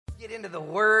get into the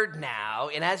Word now.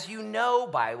 And as you know,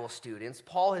 Bible students,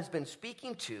 Paul has been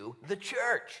speaking to the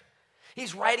church.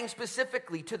 He's writing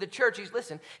specifically to the church.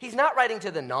 He's not writing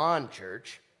to the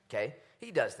non-church, okay?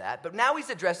 He does that. But now he's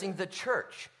addressing the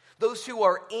church, those who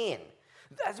are in.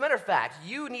 As a matter of fact,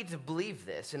 you need to believe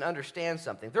this and understand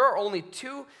something. There are only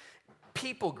two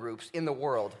people groups in the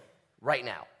world right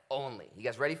now. Only. You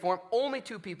guys ready for them? Only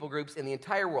two people groups in the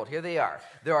entire world. Here they are.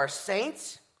 There are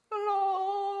saints,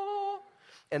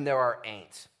 and there are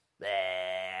ain'ts.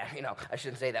 I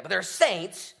shouldn't say that. But there are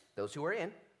saints, those who are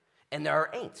in, and there are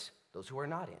ain'ts, those who are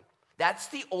not in. That's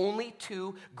the only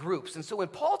two groups. And so when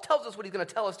Paul tells us what he's going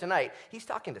to tell us tonight, he's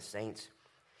talking to saints.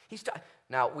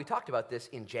 Now, we talked about this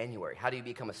in January. How do you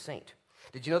become a saint?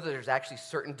 Did you know that there's actually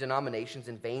certain denominations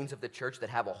and veins of the church that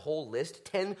have a whole list,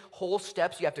 10 whole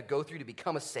steps you have to go through to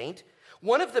become a saint?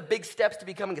 One of the big steps to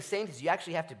becoming a saint is you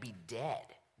actually have to be dead.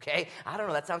 Okay? I don't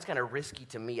know, that sounds kind of risky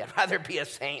to me. I'd rather be a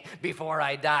saint before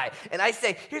I die. And I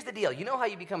say, here's the deal. You know how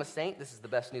you become a saint? This is the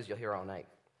best news you'll hear all night.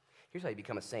 Here's how you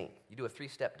become a saint. You do a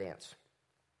 3-step dance.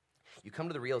 You come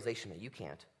to the realization that you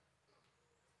can't.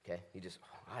 Okay?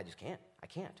 I just can't. I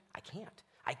can't.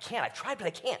 I tried, but I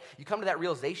can't. You come to that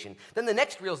realization. Then the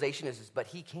next realization is but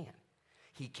he can.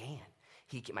 He can.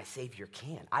 My Savior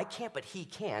can. I can't, but he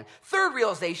can. Third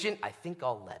realization, I think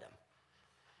I'll let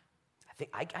him.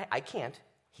 I can't.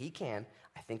 He can.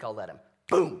 I think I'll let him.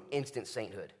 Boom, instant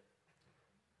sainthood.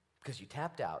 Because you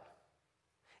tapped out,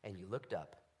 and you looked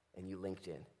up, and you linked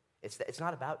in. It's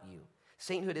not about you.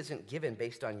 Sainthood isn't given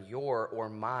based on your or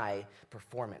my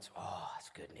performance. Oh, that's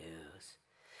good news.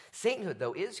 Sainthood,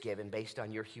 though, is given based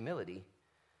on your humility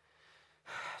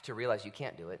to realize you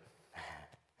can't do it.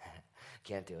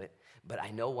 Can't do it. But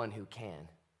I know one who can,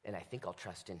 and I think I'll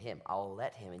trust in him. I'll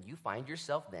let him, and you find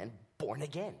yourself then born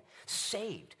again,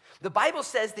 saved. The Bible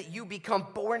says that you become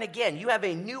born again. You have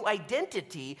a new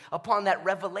identity upon that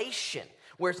revelation,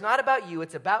 where it's not about you,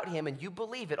 it's about him, and you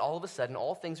believe it. All of a sudden,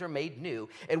 all things are made new.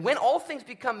 And when all things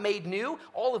become made new,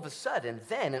 all of a sudden,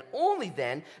 then, and only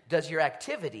then, does your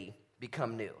activity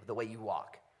become new, the way you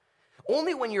walk.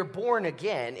 Only when you're born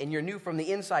again and you're new from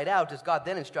the inside out does God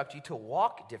then instruct you to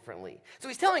walk differently. So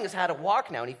he's telling us how to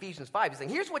walk now in Ephesians 5. He's saying,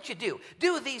 here's what you do.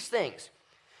 Do these things.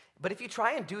 But if you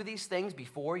try and do these things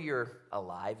before you're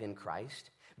alive in Christ,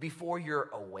 before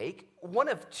you're awake, one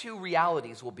of two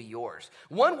realities will be yours.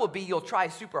 One will be you'll try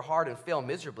super hard and fail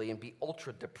miserably and be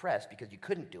ultra depressed because you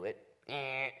couldn't do it.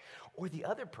 Or the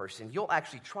other person, you'll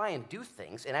actually try and do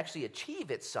things and actually achieve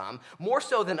it some, more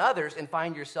so than others, and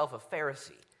find yourself a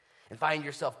Pharisee and find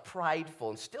yourself prideful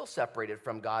and still separated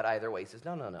from God either way. He says,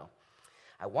 no.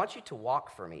 I want you to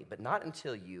walk for me, but not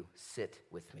until you sit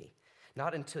with me.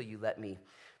 Not until you let me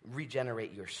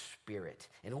regenerate your spirit.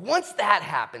 And once that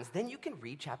happens, then you can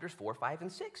read chapters 4, 5,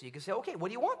 and 6. You can say, okay, what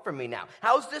do you want from me now?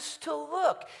 How's this to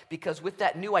look? Because with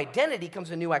that new identity comes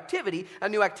a new activity. A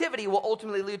new activity will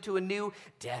ultimately lead to a new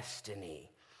destiny.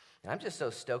 And I'm just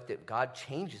so stoked that God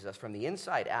changes us from the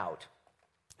inside out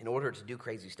in order to do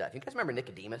crazy stuff. You guys remember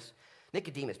Nicodemus?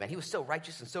 Nicodemus, man, he was so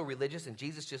righteous and so religious, and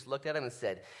Jesus just looked at him and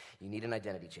said, you need an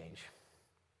identity change.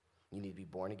 You need to be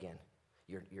born again.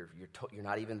 You're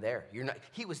not even there.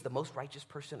 He was the most righteous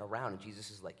person around, and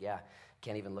Jesus is like, yeah,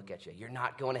 can't even look at you. You're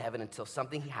not going to heaven until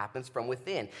something happens from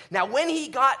within. Now, when he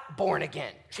got born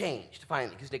again, changed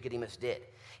finally, because Nicodemus did,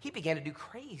 he began to do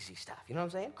crazy stuff. You know what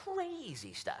I'm saying?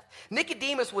 Crazy stuff.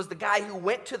 Nicodemus was the guy who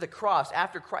went to the cross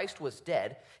after Christ was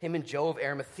dead, him and Joe of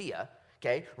Arimathea,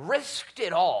 okay, risked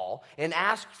it all and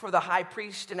asked for the high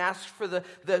priest and asked for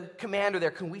the commander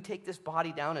there, can we take this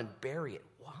body down and bury it?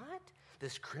 What?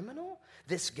 This criminal?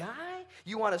 This guy?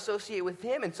 You want to associate with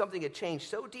him? And something had changed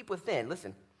so deep within.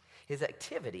 Listen, his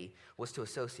activity was to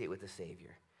associate with the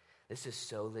Savior. This is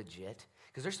so legit.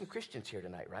 Because there's some Christians here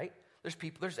tonight, right? There's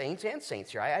ain'ts and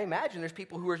saints here. I imagine there's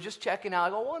people who are just checking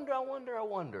out, like, I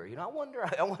wonder. You know,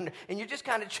 I wonder. And you're just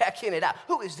kind of checking it out.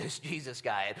 Who is this Jesus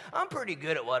guy? And I'm pretty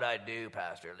good at what I do,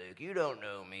 Pastor Luke. You don't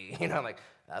know me. You know, I'm like,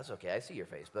 that's okay. I see your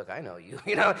Facebook. I know you.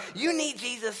 You know, you need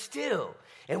Jesus too.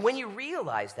 And when you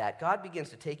realize that, God begins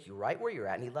to take you right where you're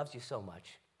at, and he loves you so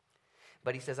much.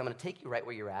 But he says, I'm going to take you right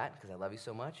where you're at because I love you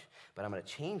so much, but I'm going to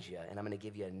change you, and I'm going to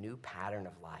give you a new pattern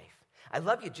of life. I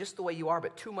love you just the way you are,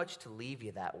 but too much to leave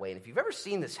you that way. And if you've ever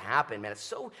seen this happen, man, it's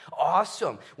so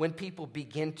awesome when people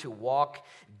begin to walk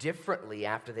differently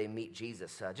after they meet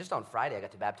Jesus. Just on Friday, I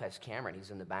got to baptize Cameron.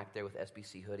 He's in the back there with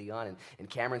SBC hoodie on. And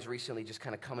Cameron's recently just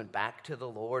kind of coming back to the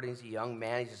Lord. He's a young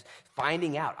man. He's just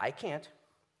finding out, I can't.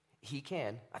 he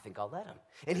can, I think I'll let him.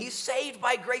 And he's saved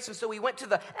by grace. And so we went to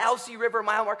the Alsea River,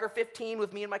 mile marker 15,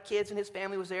 with me and my kids, and his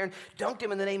family was there, and dunked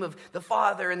him in the name of the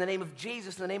Father, in the name of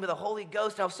Jesus, in the name of the Holy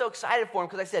Ghost. And I was so excited for him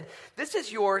because I said, this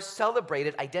is your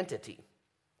celebrated identity.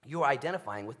 You are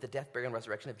identifying with the death, burial, and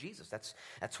resurrection of Jesus.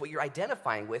 That's what you're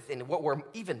identifying with. And what we're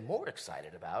even more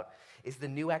excited about is the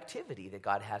new activity that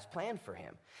God has planned for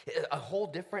him. A whole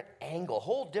different angle, a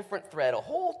whole different thread, a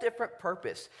whole different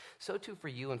purpose. So too for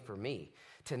you and for me.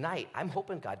 Tonight, I'm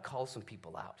hoping God calls some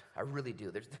people out. I really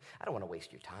do. I don't want to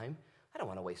waste your time. I don't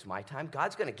want to waste my time.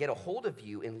 God's going to get a hold of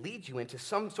you and lead you into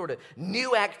some sort of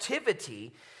new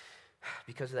activity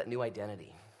because of that new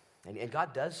identity. And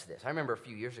God does this. I remember a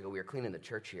few years ago, we were cleaning the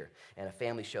church here, and a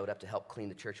family showed up to help clean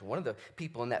the church. And one of the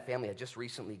people in that family had just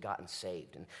recently gotten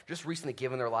saved and just recently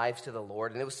given their lives to the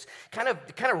Lord. And it was kind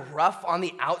of rough on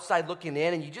the outside looking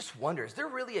in, and you just wonder, is there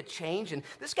really a change? And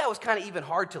this guy was kind of even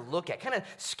hard to look at. Kind of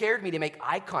scared me to make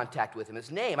eye contact with him. His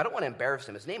name, I don't want to embarrass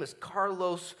him. His name is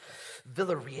Carlos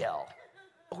Villarreal.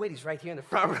 Oh, wait, he's right here in the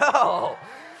front row.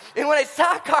 And when I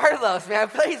saw Carlos, man,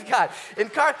 praise God.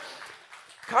 And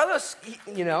Carlos,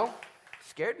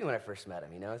 scared me when I first met him.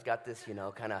 He's got this,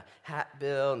 kind of hat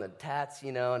bill and the tats,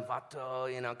 and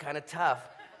vato, kind of tough.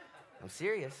 I'm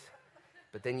serious.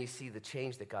 But then you see the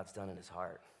change that God's done in his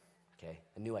heart, okay?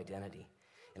 A new identity.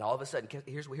 And all of a sudden,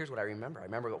 here's what I remember. I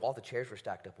remember all the chairs were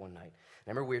stacked up one night. I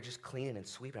remember we were just cleaning and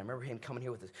sweeping. I remember him coming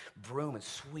here with his broom and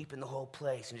sweeping the whole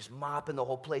place and just mopping the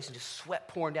whole place and just sweat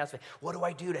pouring down. So, what do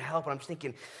I do to help? And I'm just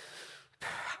thinking,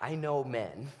 I know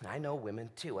men, I know women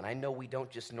too, and I know we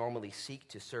don't just normally seek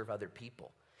to serve other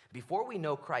people. Before we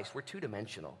know Christ, we're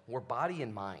two-dimensional. We're body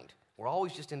and mind. We're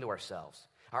always just into ourselves.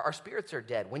 Our spirits are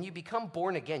dead. When you become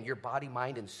born again, you're body,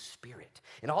 mind, and spirit.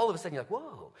 And all of a sudden, you're like,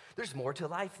 whoa, there's more to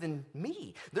life than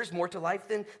me. There's more to life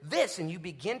than this. And you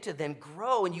begin to then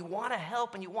grow, and you want to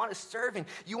help, and you want to serve, and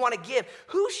you want to give.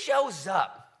 Who shows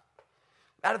up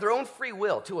out of their own free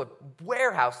will to a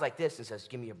warehouse like this and says,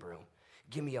 give me a broom?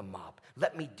 Give me a mop.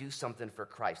 Let me do something for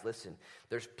Christ. Listen,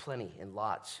 there's plenty and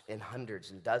lots and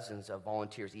hundreds and dozens of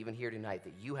volunteers, even here tonight,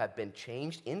 that you have been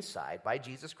changed inside by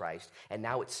Jesus Christ, and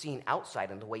now it's seen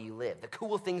outside in the way you live, the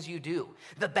cool things you do,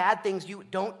 the bad things you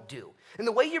don't do, and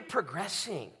the way you're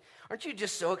progressing. Aren't you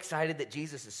just so excited that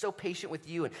Jesus is so patient with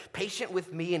you and patient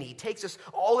with me, and he takes us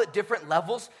all at different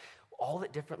levels? All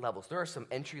at different levels. There are some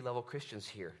entry-level Christians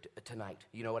here tonight.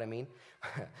 You know what I mean?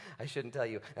 I shouldn't tell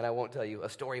you, and I won't tell you, a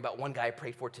story about one guy I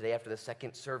prayed for today after the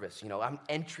second service. I'm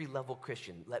entry-level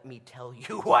Christian. Let me tell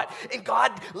you what. And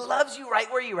God loves you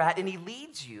right where you're at, and he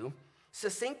leads you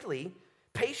succinctly,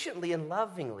 patiently, and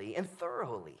lovingly, and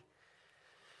thoroughly.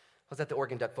 I was at the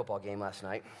Oregon Duck football game last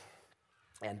night.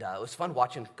 And it was fun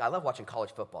watching. I love watching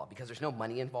college football because there's no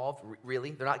money involved,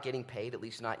 really. They're not getting paid, at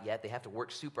least not yet. They have to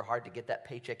work super hard to get that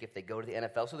paycheck if they go to the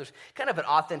NFL. So there's kind of an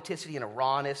authenticity and a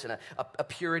rawness and a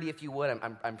purity, if you would.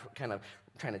 I'm kind of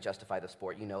trying to justify the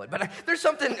sport, you know it. But there's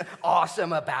something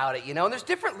awesome about it, And there's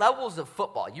different levels of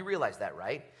football. You realize that,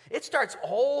 right? It starts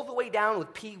all the way down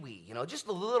with pee-wee, just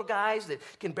the little guys that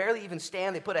can barely even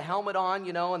stand. They put a helmet on,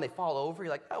 and they fall over.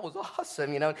 You're like, that was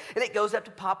awesome, And it goes up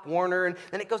to Pop Warner, and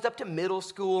then it goes up to middle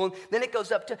school, and then it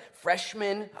goes up to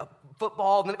freshman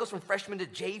football, and then it goes from freshman to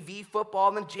JV football,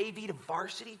 and then JV to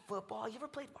varsity football. You ever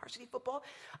played varsity football?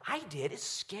 I did. It's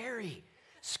scary.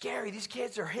 Scary. These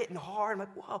kids are hitting hard. I'm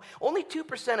like, whoa. Only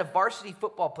 2% of varsity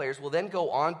football players will then go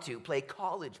on to play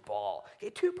college ball. Okay,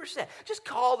 2%. Just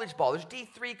college ball. There's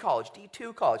D3 college,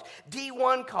 D2 college,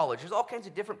 D1 college. There's all kinds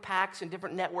of different packs and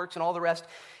different networks and all the rest.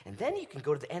 And then you can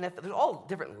go to the NFL. There's all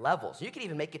different levels. You can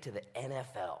even make it to the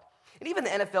NFL. And even the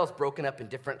NFL is broken up in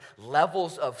different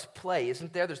levels of play,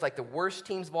 isn't there? There's like the worst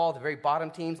teams of all, the very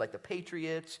bottom teams, like the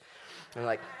Patriots, and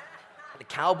like the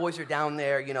Cowboys are down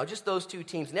there, just those two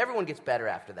teams. And everyone gets better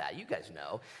after that. You guys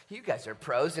know. You guys are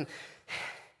pros. And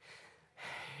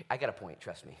I got a point,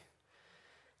 trust me.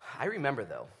 I remember,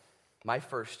 though, my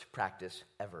first practice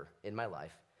ever in my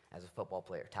life as a football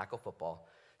player, tackle football,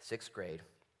 6th grade.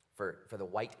 For the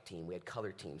white team, we had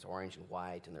colored teams, orange and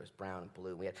white, and there was brown and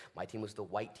blue. My team was the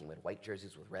white team. We had white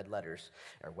jerseys with red letters,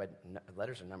 or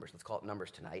letters or numbers. Let's call it numbers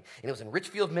tonight. And it was in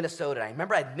Richfield, Minnesota. And I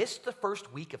remember I'd missed the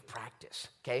first week of practice,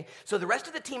 okay? So the rest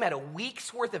of the team had a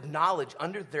week's worth of knowledge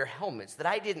under their helmets that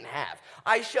I didn't have.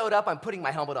 I showed up, I'm putting my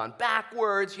helmet on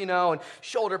backwards, and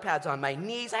shoulder pads on my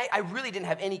knees. I really didn't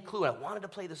have any clue, and I wanted to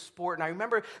play the sport. And I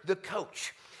remember the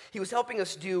coach. He was helping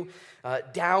us do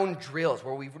down drills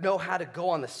where we know how to go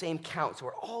on the same count. So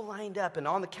we're all lined up, and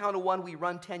on the count of 1, we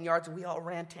run 10 yards, and we all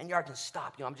ran 10 yards and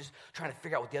stopped. I'm just trying to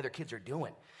figure out what the other kids are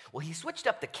doing. Well, he switched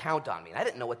up the count on me, and I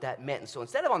didn't know what that meant. And so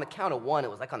instead of on the count of 1, it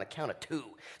was like on the count of 2.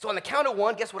 So on the count of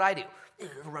 1, guess what I do?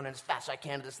 Running as fast as I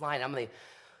can to this line. I'm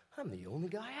the only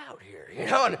guy out here,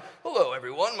 and hello,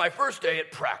 everyone, my first day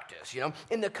at practice,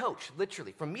 And the coach,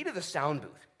 literally, from me to the sound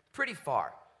booth, pretty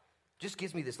far, just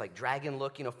gives me this, like, dragon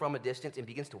look, from a distance and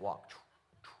begins to walk.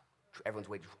 Everyone's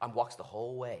waiting. Walks the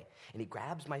whole way, and he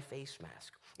grabs my face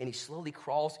mask, and he slowly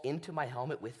crawls into my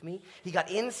helmet with me. He got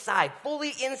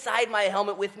fully inside my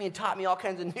helmet with me and taught me all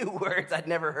kinds of new words I'd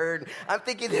never heard. I'm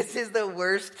thinking this is the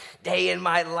worst day in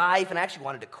my life, and I actually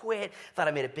wanted to quit. Thought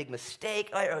I made a big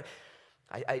mistake.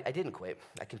 I didn't quit.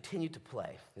 I continued to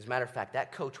play. As a matter of fact,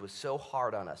 that coach was so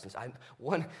hard on us.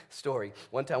 One story,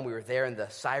 one time we were there and the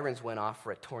sirens went off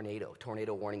for a tornado.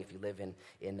 Tornado warning, if you live in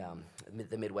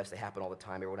the Midwest, they happen all the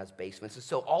time. Everyone has basements. And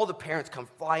so all the parents come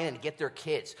flying in to get their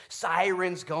kids.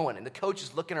 Sirens going, and the coach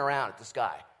is looking around at the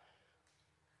sky.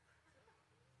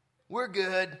 We're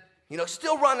good.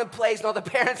 Still running plays, and all the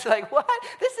parents are like, what?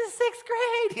 This is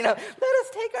 6th grade. Let us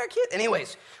take our kids.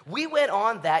 Anyways, we went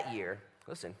on that year.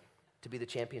 Listen. To be the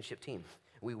championship team.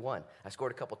 We won. I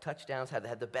scored a couple touchdowns,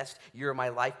 had the best year of my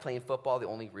life playing football, the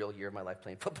only real year of my life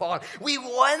playing football. We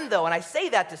won, though, and I say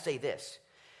that to say this.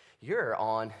 You're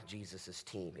on Jesus'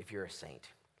 team if you're a saint.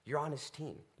 You're on his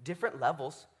team. Different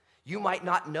levels. You might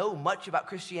not know much about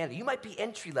Christianity. You might be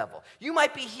entry level. You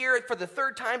might be here for the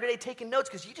 3rd time today taking notes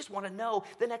because you just want to know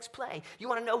the next play. You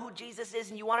want to know who Jesus is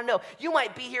and you want to know. You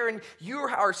might be here and you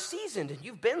are seasoned and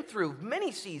you've been through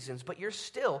many seasons, but you're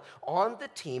still on the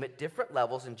team at different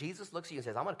levels, and Jesus looks at you and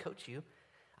says, I'm going to coach you.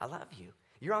 I love you.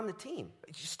 You're on the team.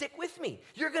 Stick with me.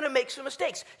 You're going to make some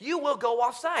mistakes. You will go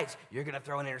off sides. You're going to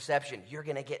throw an interception. You're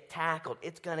going to get tackled.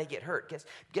 It's going to get hurt.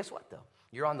 Guess what, though?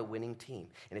 You're on the winning team.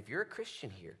 And if you're a Christian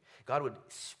here, God would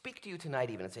speak to you tonight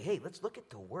even and say, hey, let's look at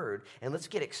the word and let's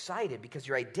get excited because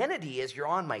your identity is you're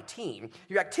on my team.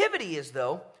 Your activity is,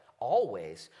 though,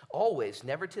 always,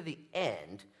 never to the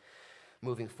end,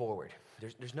 moving forward.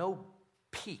 There's no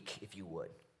peak, if you would.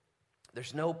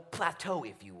 There's no plateau,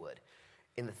 if you would,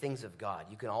 in the things of God.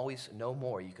 You can always know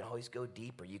more. You can always go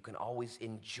deeper. You can always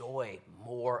enjoy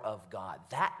more of God.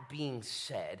 That being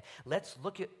said, let's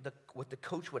look at what the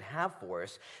coach would have for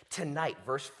us tonight.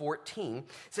 Verse 14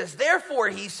 says, therefore,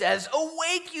 he says,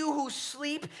 awake you who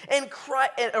sleep and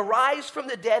arise from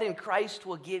the dead, and Christ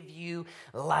will give you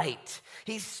light.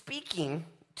 He's speaking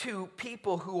to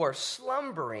people who are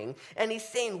slumbering, and he's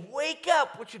saying, wake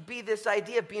up, which would be this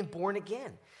idea of being born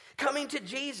again. Coming to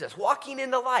Jesus, walking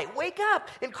in the light. Wake up,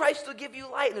 and Christ will give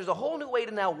you light. And there's a whole new way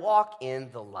to now walk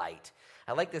in the light.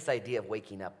 I like this idea of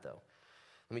waking up, though.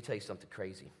 Let me tell you something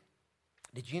crazy.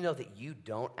 Did you know that you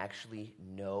don't actually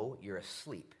know you're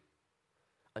asleep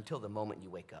until the moment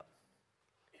you wake up?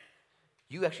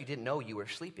 You actually didn't know you were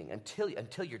sleeping until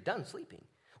you're done sleeping.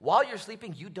 While you're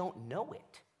sleeping, you don't know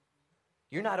it.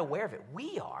 You're not aware of it.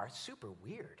 We are super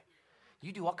weird.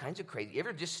 You do all kinds of crazy. You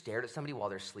ever just stared at somebody while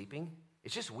they're sleeping?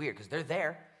 It's just weird because they're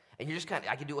there, and you're just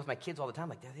I can do it with my kids all the time.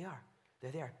 Like, there they are.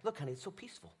 They're there. Look, honey, it's so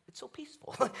peaceful. It's so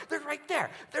peaceful. They're right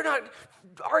there. They're not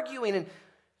arguing, and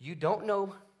you don't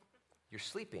know you're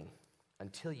sleeping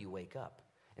until you wake up.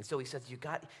 And so he says,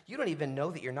 you don't even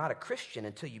know that you're not a Christian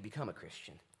until you become a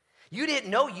Christian. You didn't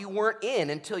know you weren't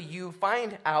in until you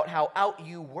find out how out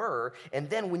you were. And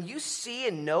then when you see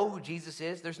and know who Jesus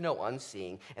is, there's no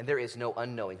unseeing, and there is no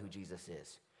unknowing who Jesus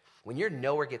is. When your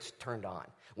knower gets turned on,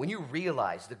 when you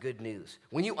realize the good news,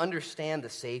 when you understand the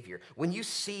Savior, when you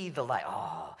see the light,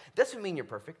 doesn't mean you're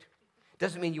perfect.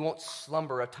 Doesn't mean you won't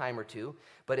slumber a time or two,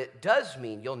 but it does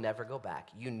mean you'll never go back.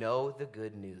 You know the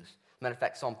good news. Matter of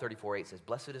fact, Psalm 34:8 says,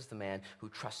 blessed is the man who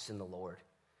trusts in the Lord.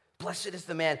 Blessed is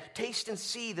the man, taste and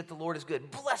see that the Lord is good.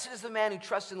 Blessed is the man who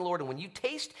trusts in the Lord. And when you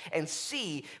taste and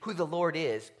see who the Lord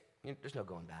is, there's no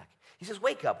going back. He says,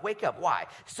 wake up, wake up. Why?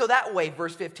 So that way,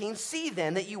 verse 15, see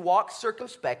then that you walk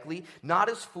circumspectly, not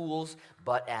as fools,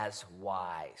 but as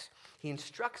wise. He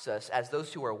instructs us as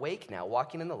those who are awake now,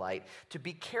 walking in the light, to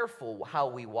be careful how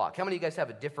we walk. How many of you guys have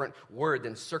a different word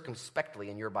than circumspectly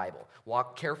in your Bible?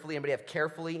 Walk carefully. Anybody have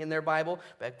carefully in their Bible?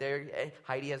 Back there,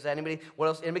 Heidi has that. Anybody? What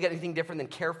else? Anybody got anything different than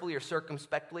carefully or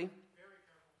circumspectly?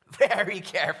 Very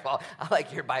careful. I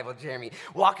like your Bible, Jeremy.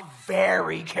 Walk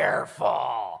very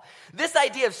careful. This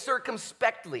idea of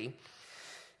circumspectly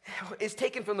is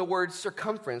taken from the word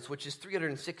circumference, which is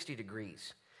 360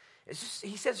 degrees.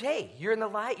 He says, hey, you're in the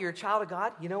light. You're a child of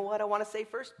God. You know what I want to say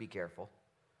first? Be careful.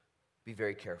 Be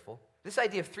very careful. This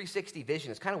idea of 360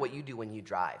 vision is kind of what you do when you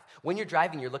drive. When you're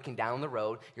driving, you're looking down the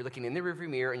road, you're looking in the rearview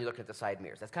mirror, and you're looking at the side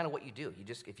mirrors. That's kind of what you do.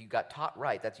 If you got taught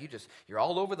right, you're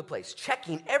all over the place,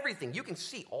 checking everything you can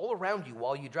see all around you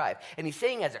while you drive. And he's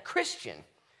saying, as a Christian,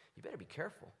 you better be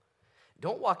careful.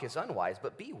 Don't walk as unwise,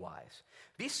 but be wise.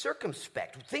 Be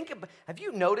circumspect. Have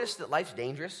you noticed that life's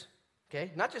dangerous?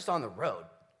 Okay, not just on the road,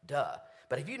 duh.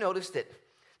 But have you noticed that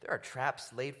there are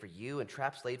traps laid for you and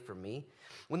traps laid for me?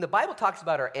 When the Bible talks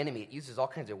about our enemy, it uses all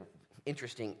kinds of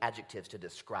interesting adjectives to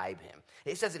describe him.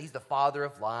 It says that he's the father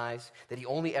of lies, that he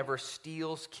only ever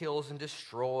steals, kills, and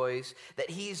destroys, that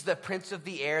he's the prince of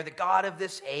the air, the god of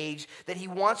this age, that he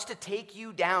wants to take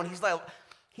you down.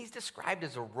 He's described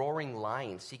as a roaring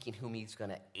lion seeking whom he's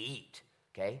going to eat,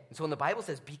 okay? And so when the Bible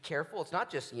says be careful, it's not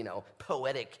just,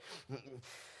 poetic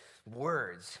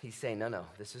words. He's saying, no,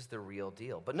 this is the real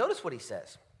deal. But notice what he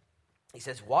says. He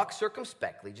says, walk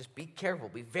circumspectly, just be careful,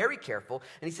 be very careful.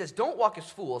 And he says, don't walk as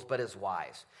fools, but as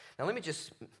wise. Now let me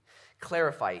just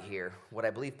clarify here what I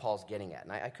believe Paul's getting at.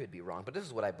 And I could be wrong, but this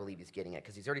is what I believe he's getting at,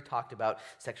 because he's already talked about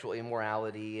sexual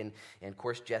immorality and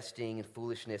coarse jesting and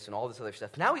foolishness and all this other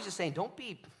stuff. Now he's just saying, don't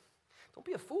be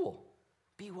a fool,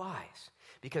 be wise.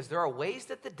 Because there are ways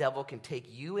that the devil can take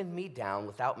you and me down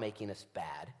without making us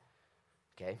bad.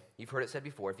 Okay, you've heard it said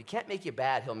before, if he can't make you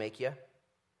bad, he'll make you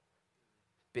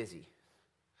busy.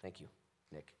 Thank you,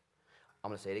 Nick. I'm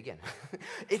going to say it again.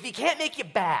 If he can't make you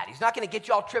bad, he's not going to get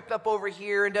you all tripped up over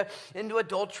here into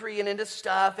adultery and into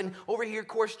stuff, and over here,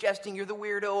 coarse jesting, you're the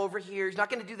weirdo over here. He's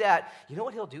not going to do that. You know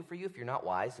what he'll do for you if you're not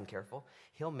wise and careful?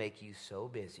 He'll make you so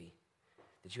busy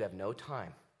that you have no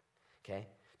time, okay,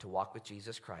 to walk with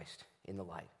Jesus Christ in the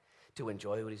light, to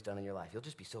enjoy what he's done in your life. You'll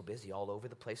just be so busy all over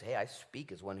the place. Hey, I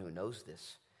speak as one who knows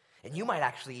this. And you might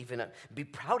actually even be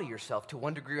proud of yourself to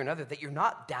one degree or another that you're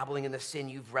not dabbling in the sin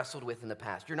you've wrestled with in the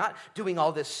past. You're not doing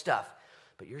all this stuff,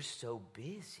 but you're so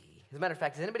busy. As a matter of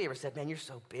fact, has anybody ever said, man, you're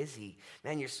so busy.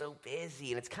 Man, you're so busy.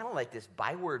 And it's kind of like this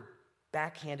byword,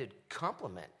 backhanded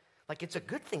compliment. Like it's a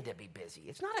good thing to be busy.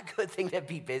 It's not a good thing to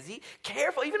be busy.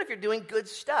 Careful, even if you're doing good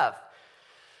stuff.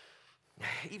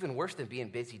 Even worse than being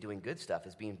busy doing good stuff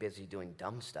is being busy doing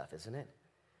dumb stuff, isn't it?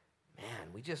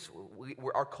 Man,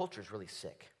 our culture is really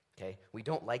sick. Okay, we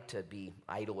don't like to be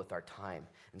idle with our time,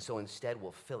 and so instead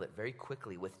we'll fill it very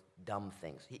quickly with dumb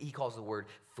things. He calls the word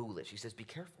foolish. He says, be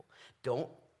careful. Don't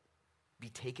be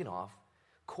taken off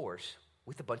course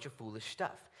with a bunch of foolish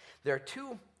stuff. There are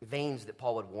two veins that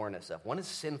Paul would warn us of. One is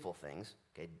sinful things.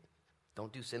 Okay,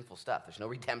 don't do sinful stuff. There's no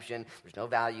redemption. There's no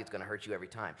value. It's going to hurt you every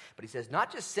time. But he says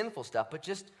not just sinful stuff, but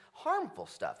just harmful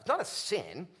stuff. It's not a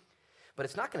sin, but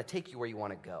it's not going to take you where you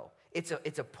want to go. It's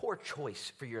a poor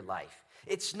choice for your life.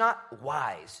 It's not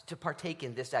wise to partake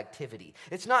in this activity.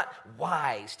 It's not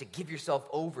wise to give yourself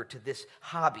over to this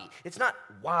hobby. It's not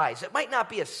wise. It might not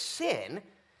be a sin.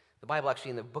 The Bible actually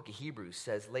in the book of Hebrews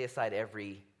says, lay aside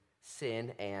every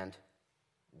sin and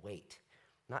wait.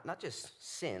 Not just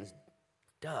sins.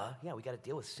 Duh. Yeah, we got to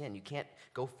deal with sin. You can't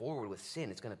go forward with sin.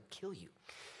 It's going to kill you.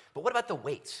 But what about the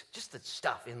weights? Just the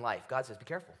stuff in life. God says, be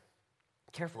careful.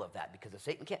 Careful of that, because if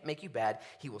Satan can't make you bad,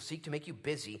 he will seek to make you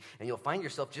busy, and you'll find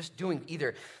yourself just doing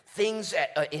either things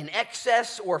in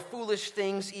excess or foolish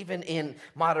things even in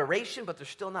moderation, but they're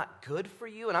still not good for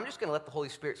you. And I'm just going to let the Holy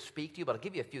Spirit speak to you, but I'll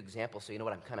give you a few examples so you know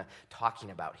what I'm kind of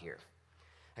talking about here.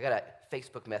 I got a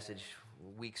Facebook message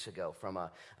weeks ago from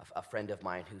a friend of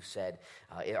mine who said,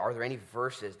 are there any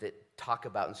verses that talk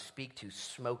about and speak to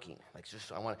smoking? Is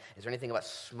there anything about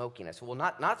smoking? I said, well,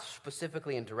 not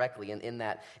specifically and directly in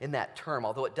that term,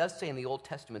 although it does say in the Old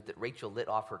Testament that Rachel lit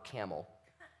off her camel,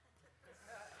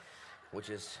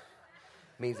 which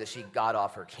means that she got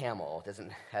off her camel. It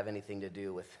doesn't have anything to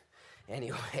do with.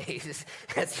 Anyways,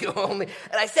 that's the only.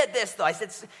 And I said this, though. I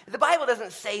said, the Bible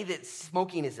doesn't say that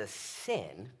smoking is a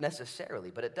sin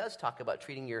necessarily, but it does talk about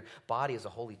treating your body as a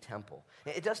holy temple.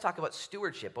 It does talk about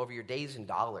stewardship over your days and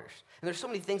dollars. And there's so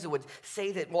many things that would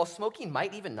say that while smoking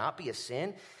might even not be a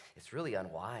sin, it's really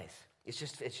unwise. It's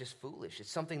just foolish.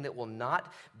 It's something that will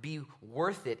not be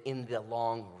worth it in the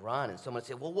long run. And someone would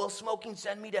say, well, will smoking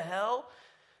send me to hell?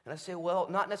 And I say, well,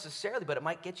 not necessarily, but it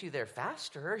might get you there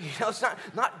faster. It's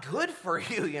not good for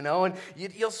you, and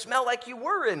you'll smell like you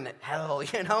were in hell,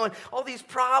 and all these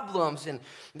problems. And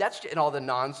all the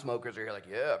non-smokers are here like,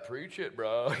 yeah, preach it,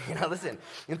 bro. Listen,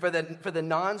 and for the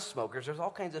non-smokers, there's all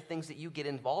kinds of things that you get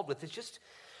involved with.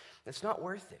 It's not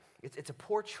worth it. It's a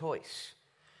poor choice.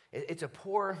 It's a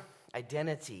poor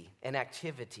identity and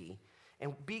activity,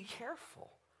 and be careful.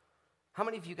 How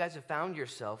many of you guys have found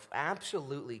yourself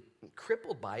absolutely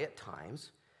crippled by at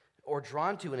times or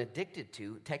drawn to and addicted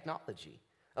to technology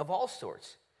of all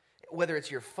sorts? Whether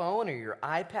it's your phone or your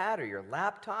iPad or your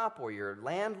laptop or your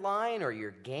landline or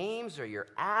your games or your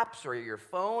apps or your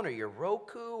phone or your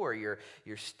Roku or your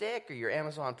stick or your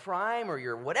Amazon Prime or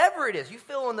your whatever it is, you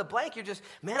fill in the blank. You're just,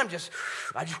 man, I'm just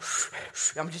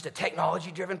a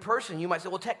technology-driven person. You might say,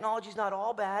 well, technology's not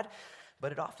all bad,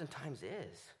 but it oftentimes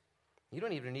is. You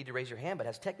don't even need to raise your hand, but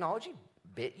has technology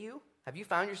bit you? Have you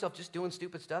found yourself just doing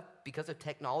stupid stuff because of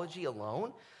technology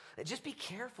alone? Just be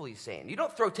careful, he's saying. You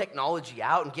don't throw technology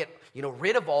out and get,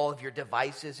 rid of all of your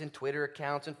devices and Twitter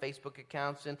accounts and Facebook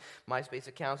accounts and MySpace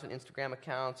accounts and Instagram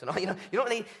accounts and all. You don't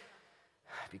need.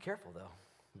 Be careful, though.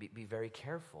 Be very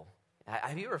careful.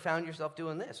 Have you ever found yourself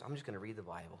doing this? I'm just going to read the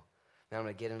Bible. Now I'm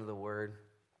going to get into the Word.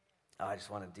 Oh, I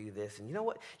just want to do this. And you know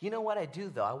what I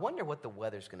do, though? I wonder what the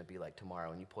weather's going to be like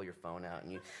tomorrow. And you pull your phone out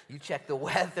and you check the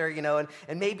weather,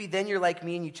 and maybe then you're like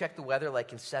me and you check the weather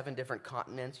like in 7 different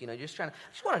continents. You're just I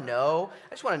just want to know.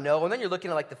 And then you're looking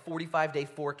at like the 45-day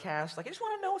forecast. Like, I just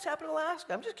want to know what's happening in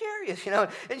Alaska. I'm just curious,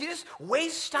 And you just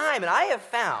waste time. And I have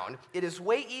found it is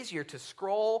way easier to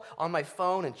scroll on my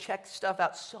phone and check stuff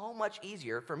out. So much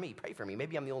easier for me. Pray for me.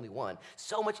 Maybe I'm the only one.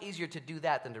 So much easier to do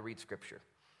that than to read Scripture.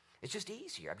 It's just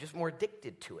easier. I'm just more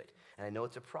addicted to it. And I know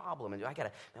it's a problem. And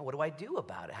what do I do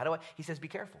about it? He says, be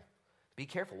careful. Be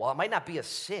careful. While it might not be a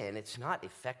sin, it's not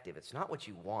effective. It's not what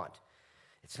you want.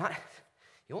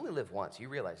 You only live once. You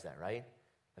realize that, right?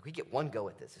 Like, we get one go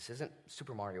at this. This isn't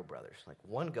Super Mario Brothers. Like,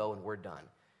 one go and we're done.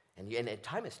 And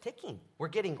time is ticking. We're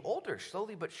getting older,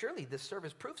 slowly but surely. This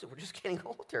service proves it. We're just getting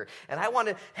older. And I want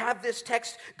to have this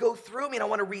text go through me, and I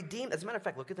want to redeem. As a matter of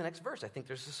fact, look at the next verse. I think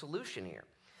there's a solution here.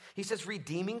 He says,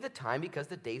 redeeming the time because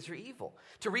the days are evil.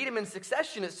 To read them in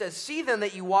succession, it says, see then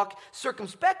that you walk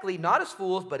circumspectly, not as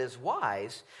fools, but as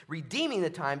wise, redeeming the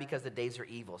time because the days are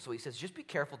evil. So he says, just be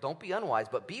careful, don't be unwise,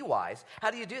 but be wise.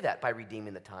 How do you do that? By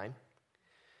redeeming the time.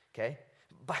 Okay?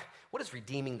 But what is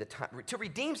redeeming the time? To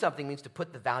redeem something means to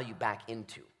put the value back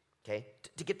into, okay?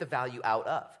 To get the value out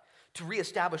of. To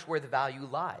reestablish where the value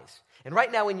lies. And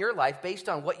right now in your life, based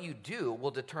on what you do,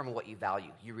 will determine what you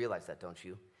value. You realize that, don't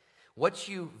you? What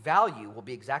you value will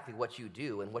be exactly what you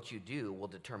do, and what you do will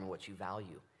determine what you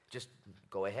value. Just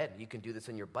go ahead. You can do this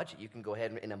in your budget. You can go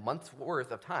ahead and in a month's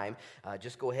worth of time,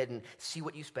 just go ahead and see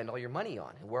what you spend all your money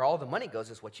on. And where all the money goes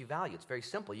is what you value. It's very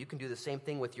simple. You can do the same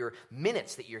thing with your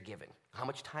minutes that you're giving. How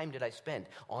much time did I spend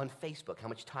on Facebook? How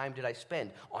much time did I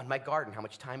spend on my garden? How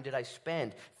much time did I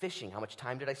spend fishing? How much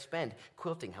time did I spend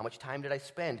quilting? How much time did I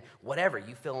spend? Whatever.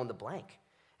 You fill in the blank.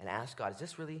 And ask God, is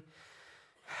this really...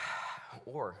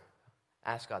 Or...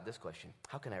 ask God this question,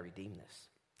 how can I redeem this?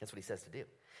 That's what he says to do.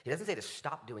 He doesn't say to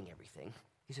stop doing everything.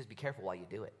 He says be careful while you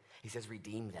do it. He says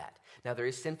redeem that. Now, there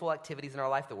is sinful activities in our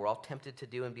life that we're all tempted to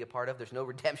do and be a part of. There's no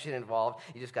redemption involved.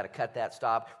 You just got to cut that,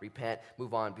 stop, repent,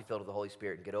 move on, be filled with the Holy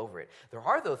Spirit, and get over it. There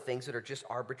are, though, things that are just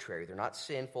arbitrary. They're not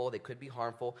sinful. They could be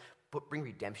harmful, but bring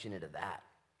redemption into that.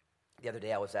 The other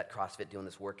day I was at CrossFit doing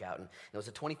this workout, and it was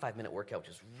a 25-minute workout, which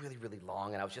was really, really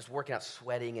long, and I was just working out,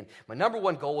 sweating, and my number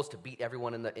one goal was to beat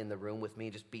everyone in the room with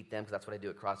me, just beat them, because that's what I do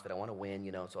at CrossFit. I want to win,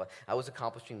 so I was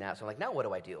accomplishing that. So I'm like, now what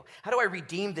do I do? How do I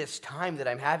redeem this time that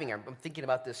I'm having? I'm thinking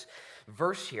about this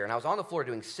verse here, and I was on the floor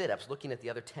doing sit-ups, looking at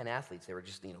the other 10 athletes. They were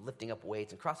just lifting up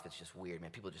weights, and CrossFit's just weird, man.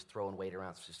 People just throwing weight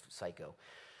around. It's just psycho.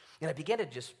 And I began to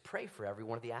just pray for every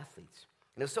one of the athletes.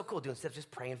 And it was so cool doing stuff, just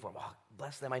praying for them. Oh,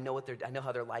 bless them. I know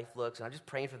how their life looks. And I'm just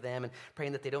praying for them and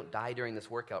praying that they don't die during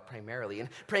this workout primarily. And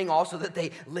praying also that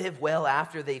they live well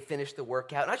after they finish the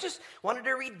workout. And I just wanted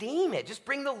to redeem it. Just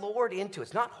bring the Lord into it.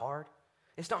 It's not hard.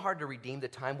 It's not hard to redeem the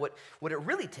time. What it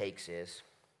really takes is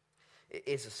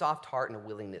a soft heart and a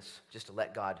willingness just to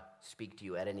let God speak to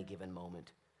you at any given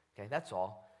moment. Okay, that's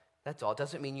all. That's all. It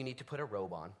doesn't mean you need to put a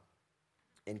robe on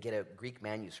and get a Greek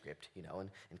manuscript,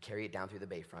 and carry it down through the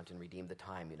bayfront and redeem the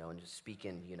time, and just speak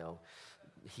in,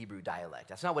 Hebrew dialect.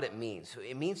 That's not what it means.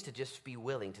 It means to just be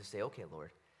willing to say, okay,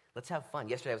 Lord, let's have fun.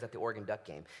 Yesterday I was at the Oregon Duck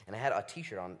game, and I had a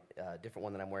T-shirt on, a different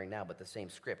one than I'm wearing now, but the same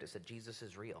script. It said, Jesus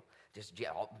is real. Just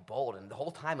bold. And the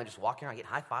whole time I'm just walking around,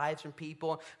 getting high fives from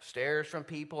people, stares from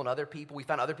people, and other people. We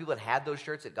found other people that had those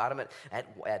shirts that got them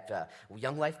at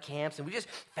Young Life camps, and we just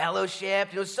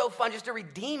fellowshiped. It was so fun just to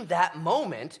redeem that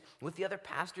moment with the other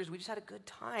pastors. We just had a good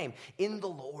time in the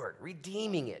Lord,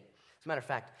 redeeming it. As a matter of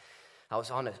fact, I was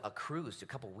on a cruise a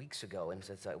couple weeks ago, and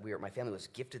since my family was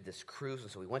gifted this cruise, and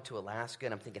so we went to Alaska,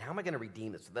 and I'm thinking, how am I going to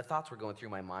redeem this? The thoughts were going through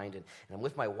my mind, and I'm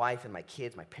with my wife and my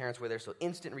kids. My parents were there, so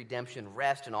instant redemption,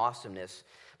 rest, and awesomeness.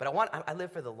 But I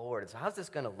live for the Lord, and so how's this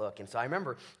going to look? And so I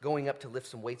remember going up to lift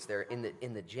some weights there in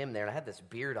the gym there, and I had this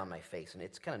beard on my face, and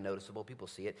it's kind of noticeable. People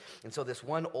see it. And so this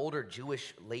one older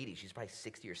Jewish lady, she's probably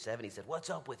 60 or 70, said, "What's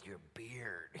up with your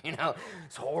beard?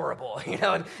 It's horrible."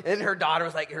 And her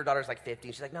daughter's like 50,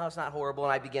 and she's like, "No, it's not horrible."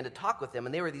 And I began to talk with them,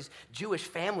 and they were these Jewish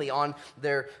family on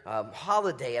their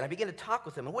holiday, and I began to talk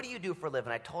with them. And what do you do for a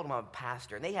living? I told them I'm a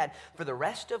pastor, and they had, for the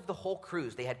rest of the whole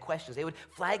cruise, they had questions. They would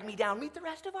flag me down, "Meet the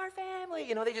rest of our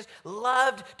family." They just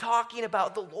loved talking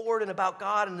about the Lord and about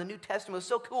God and the New Testament. It was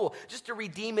so cool just to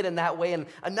redeem it in that way. And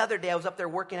another day I was up there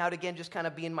working out again, just kind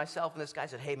of being myself, and this guy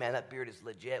said, "Hey man, that beard is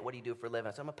legit. What do you do for a living?"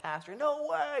 I said, "I'm a pastor." "No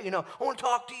way, I want to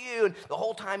talk to you." And the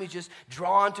whole time he's just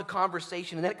drawn to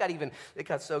conversation. And then it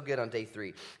got so good on day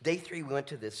 3. Day 3, we went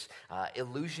to this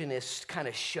illusionist kind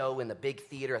of show in the big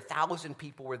theater. 1,000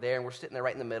 people were there, and we're sitting there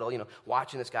right in the middle,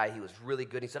 watching this guy. He was really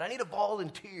good. He said, "I need a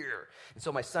volunteer." And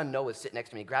so my son Noah is sitting next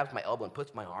to me. He grabs my elbow and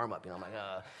puts my arm up. I'm like,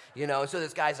 and so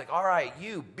this guy's like, "All right,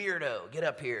 you beardo, get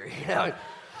up here."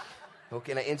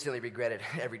 Okay, and I instantly regretted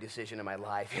every decision in my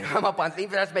life. I'm up on,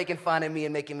 even that's making fun of me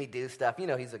and making me do stuff.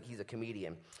 He's a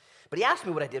comedian. But he asked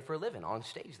me what I did for a living on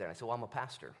stage there. And I said, "Well, I'm a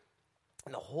pastor."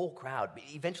 And the whole crowd,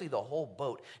 eventually the whole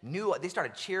boat knew, they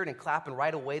started cheering and clapping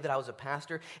right away that I was a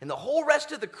pastor. And the whole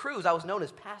rest of the cruise, I was known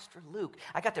as Pastor Luke.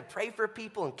 I got to pray for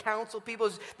people and counsel people.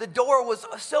 The door was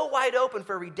so wide open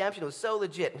for redemption. It was so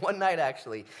legit. One night,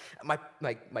 actually,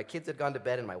 my kids had gone to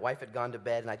bed and my wife had gone to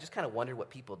bed, and I just kind of wondered what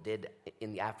people did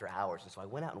in the after hours. And so I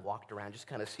went out and walked around just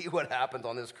kind of see what happened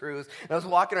on this cruise. And I was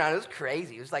walking around. It was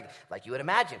crazy. It was like you would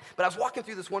imagine. But I was walking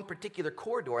through this one particular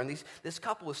corridor, and this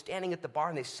couple was standing at the bar,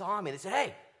 and they saw me, and they said,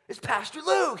 "Hey, it's Pastor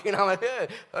Luke." I'm like, "Hey,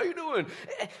 how you doing?"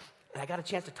 And I got a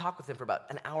chance to talk with them for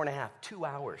about an hour and a half, 2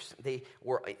 hours. They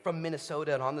were from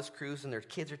Minnesota and on this cruise, and their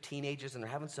kids are teenagers, and they're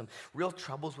having some real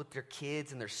troubles with their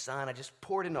kids and their son. I just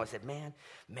poured into them. I said,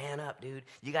 man up, dude.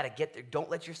 You got to get there. Don't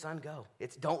let your son go.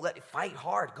 Fight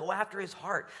hard. Go after his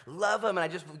heart. Love him. And I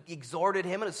just exhorted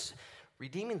him, and it's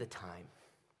redeeming the time.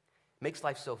 Makes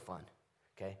life so fun,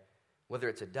 okay? Whether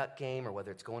it's a duck game or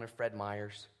whether it's going to Fred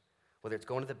Meyer's, whether it's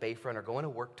going to the Bayfront or going to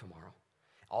work tomorrow,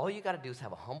 all you got to do is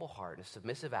have a humble heart and a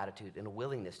submissive attitude and a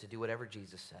willingness to do whatever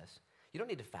Jesus says. You don't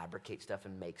need to fabricate stuff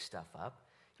and make stuff up.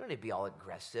 You don't need to be all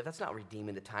aggressive. That's not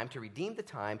redeeming the time. To redeem the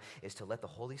time is to let the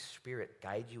Holy Spirit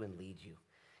guide you and lead you,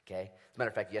 okay? As a matter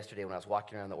of fact, yesterday when I was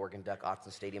walking around the Oregon Duck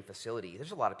Autzen Stadium facility,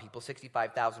 there's a lot of people,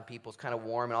 65,000 people. It's kind of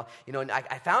warm and all. And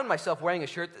I found myself wearing a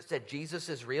shirt that said Jesus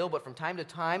is real, but from time to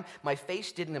time, my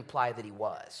face didn't imply that he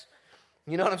was.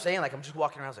 You know what I'm saying? Like I'm just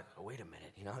walking around, I was like, "Oh, wait a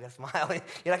minute, I got to smile."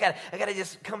 I got to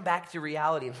just come back to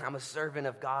reality. And I'm a servant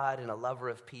of God and a lover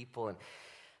of people, and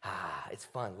it's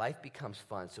fun. Life becomes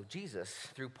fun. So Jesus,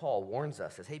 through Paul, warns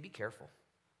us, says, "Hey, be careful.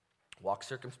 Walk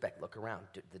circumspect. Look around.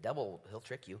 The devil, he'll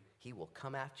trick you. He will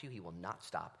come at you. He will not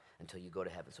stop until you go to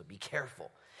heaven. So be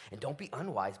careful. And don't be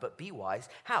unwise, but be wise."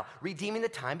 How? Redeeming the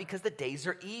time because the days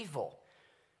are evil.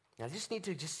 Now, I just need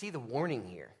to see the warning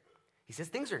here. He says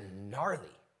things are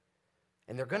gnarly.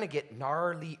 And they're going to get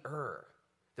gnarlier.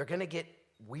 They're going to get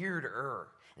weirder.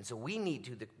 And so we need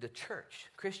to, the church,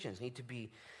 Christians need to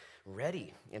be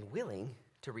ready and willing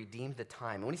to redeem the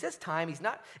time. And when he says time,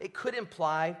 it could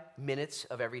imply minutes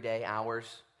of every day,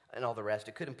 hours, and all the rest.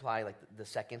 It could imply like the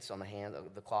seconds on the hand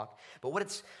of the clock. But what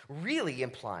it's really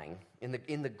implying in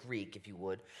the Greek, if you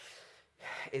would,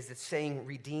 is it's saying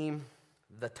redeem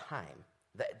the time,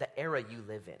 the era you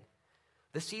live in,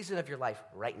 the season of your life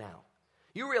right now.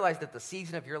 You realize that the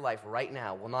season of your life right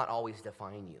now will not always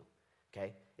define you,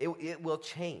 okay? It will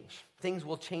change. Things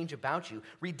will change about you.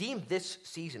 Redeem this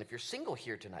season. If you're single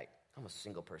here tonight, I'm a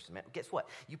single person, man. Guess what?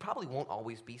 You probably won't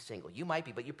always be single. You might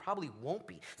be, but you probably won't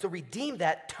be. So redeem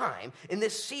that time in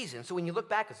this season. So when you look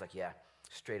back, it's like, yeah,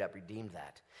 straight up redeem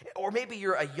that. Or maybe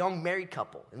you're a young married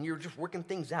couple and you're just working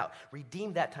things out.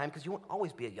 Redeem that time because you won't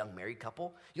always be a young married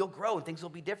couple. You'll grow and things will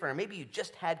be different. Or maybe you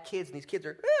just had kids and these kids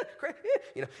are,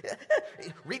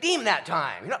 redeem that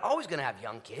time. You're not always going to have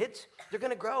young kids. They're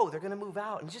going to grow. They're going to move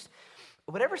out. And just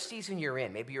whatever season you're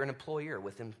in, maybe you're an employer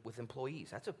with employees.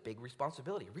 That's a big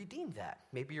responsibility. Redeem that.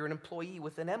 Maybe you're an employee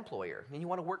with an employer and you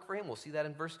want to work for him. We'll see that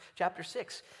in chapter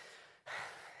 6.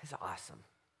 It's awesome.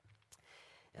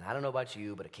 And I don't know about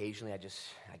you, but occasionally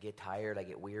I get tired, I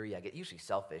get weary, I get usually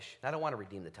selfish. And I don't want to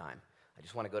redeem the time. I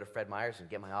just want to go to Fred Meyer's and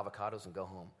get my avocados and go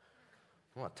home.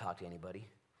 I don't want to talk to anybody.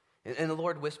 And the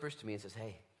Lord whispers to me and says,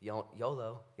 "Hey,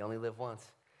 YOLO, you only live once.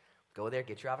 Go there,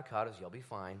 get your avocados, you'll be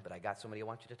fine, but I got somebody I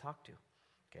want you to talk to."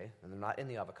 Okay, and they're not in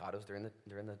the avocados, they're in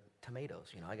the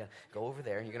tomatoes. I got to go over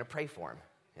there and you're going to pray for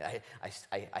them.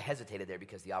 I hesitated there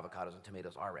because the avocados and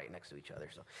tomatoes are right next to each other.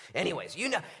 So anyways,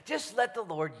 just let the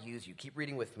Lord use you. Keep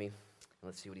reading with me, and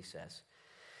let's see what he says.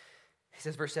 He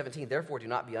says, verse 17, therefore do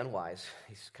not be unwise.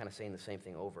 He's kind of saying the same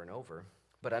thing over and over,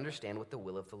 but understand what the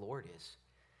will of the Lord is.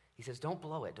 He says, don't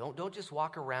blow it. Don't just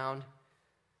walk around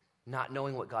not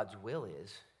knowing what God's will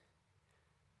is.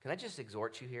 Can I just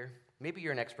exhort you here? Maybe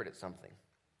you're an expert at something.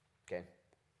 Okay,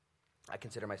 I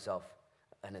consider myself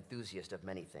an enthusiast of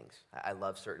many things. I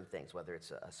love certain things, whether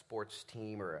it's a sports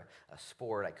team or a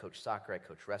sport. I coach soccer, I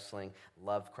coach wrestling,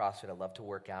 love CrossFit, I love to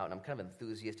work out, and I'm kind of an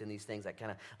enthusiast in these things. I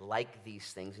kind of like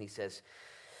these things. And he says,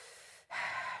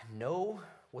 know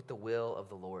what the will of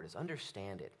the Lord is.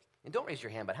 Understand it. And don't raise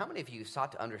your hand, but how many of you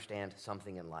sought to understand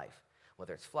something in life?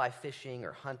 Whether it's fly fishing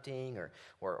or hunting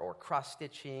or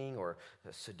cross-stitching or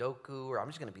Sudoku, or I'm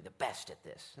just going to be the best at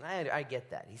this. And I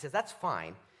get that. He says, that's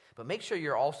fine, but make sure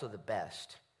you're also the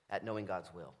best at knowing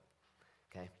God's will,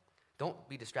 okay? Don't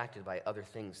be distracted by other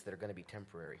things that are going to be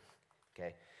temporary,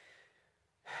 okay?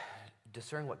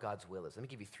 Discern what God's will is. Let me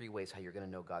give you 3 ways how you're going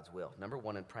to know God's will. Number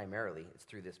 1, and primarily, it's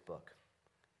through this book,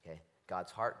 okay?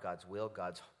 God's heart, God's will,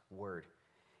 God's word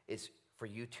is for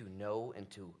you to know and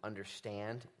to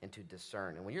understand and to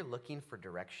discern. And when you're looking for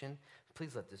direction,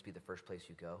 please let this be the first place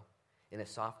you go. In a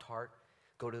soft heart,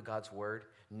 go to God's word,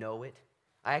 know it.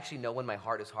 I actually know when my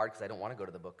heart is hard because I don't want to go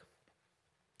to the book.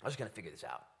 I'm just going to figure this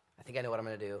out. I think I know what I'm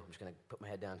going to do. I'm just going to put my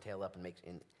head down, tail up,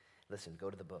 and listen, go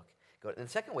to the book. And the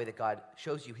second way that God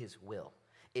shows you his will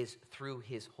is through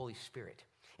his Holy Spirit.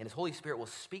 And his Holy Spirit will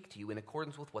speak to you in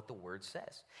accordance with what the word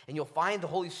says. And you'll find the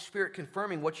Holy Spirit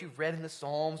confirming what you've read in the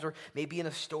Psalms, or maybe in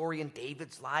a story in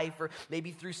David's life, or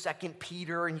maybe through 2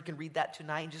 Peter, and you can read that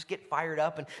tonight and just get fired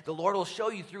up. And the Lord will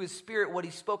show you through his Spirit what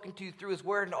he's spoken to you through his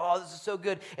word, and oh, this is so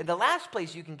good. And the last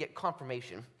place you can get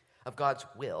confirmation of God's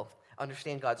will,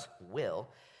 understand God's will,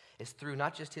 is through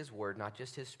not just his word, not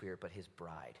just his Spirit, but his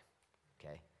bride.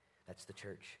 Okay? That's the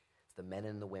church. The men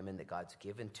and the women that God's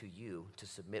given to you to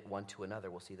submit one to another.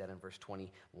 We'll see that in verse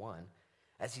 21.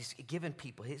 As he's given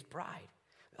people, his bride.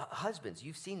 Husbands,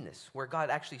 you've seen this, where God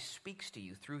actually speaks to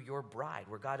you through your bride,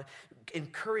 where God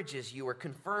encourages you or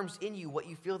confirms in you what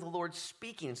you feel the Lord's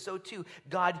speaking. And so too,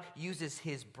 God uses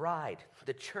his bride,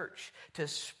 the church, to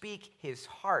speak his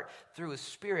heart through his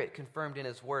Spirit confirmed in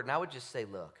his word. And I would just say,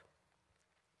 look,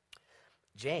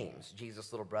 James,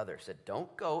 Jesus' little brother, said,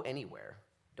 don't go anywhere,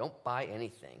 don't buy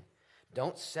anything,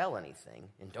 don't sell anything,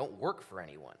 and don't work for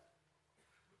anyone.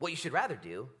 What you should rather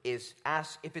do is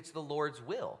ask if it's the Lord's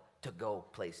will to go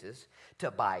places, to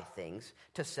buy things,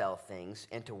 to sell things,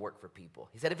 and to work for people.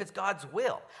 He said, if it's God's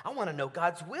will, I want to know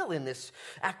God's will in this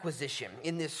acquisition,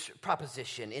 in this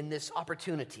proposition, in this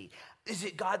opportunity. Is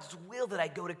it God's will that I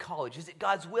go to college? Is it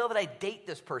God's will that I date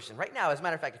this person? Right now, as a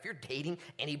matter of fact, if you're dating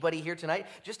anybody here tonight,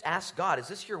 just ask God, is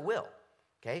this your will?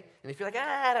 Okay? And if you're like,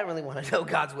 I don't really want to know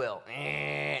God's will.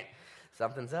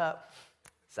 Something's up.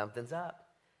 Something's up.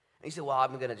 And you say, well,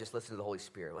 I'm going to just listen to the Holy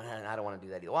Spirit. Well, I don't want to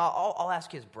do that either. Well, I'll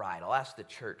ask his bride. I'll ask the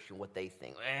church and what they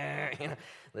think.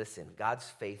 Listen, God's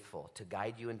faithful to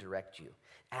guide you and direct you.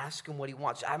 Ask him what he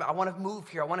wants. I want to move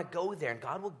here. I want to go there. And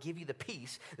God will give you the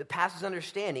peace that passes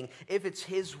understanding if it's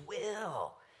his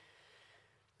will.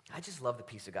 I just love the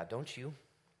peace of God, don't you?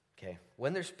 Okay.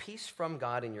 When there's peace from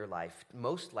God in your life,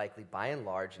 most likely, by and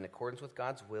large, in accordance with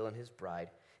God's will and his bride,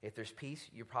 if there's peace,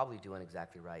 you're probably doing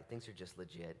exactly right. Things are just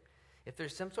legit. If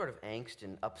there's some sort of angst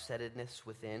and upsettedness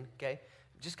within, okay,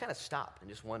 just kind of stop and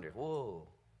just wonder, whoa,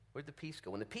 where'd the peace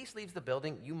go? When the peace leaves the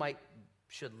building, you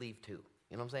should leave too.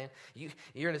 You know what I'm saying?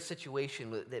 You're in a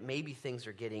situation that maybe things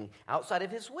are getting outside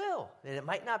of his will. And it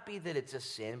might not be that it's a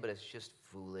sin, but it's just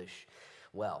foolish.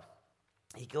 Well,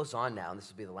 he goes on now, and this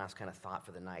will be the last kind of thought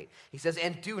for the night. He says,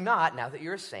 and do not, now that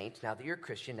you're a saint, now that you're a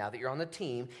Christian, now that you're on the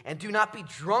team, and do not be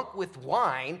drunk with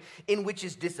wine, in which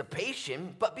is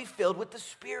dissipation, but be filled with the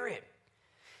Spirit.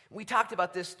 We talked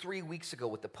about this 3 weeks ago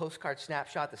with the postcard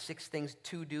snapshot, the 6 things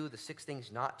to do, the 6 things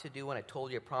not to do. And I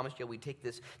told you, I promised you, we'd take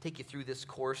you through this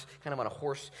course, kind of on a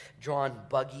horse-drawn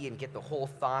buggy and get the whole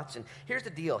thoughts. And here's the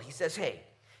deal. He says, hey,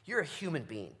 you're a human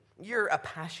being. You're a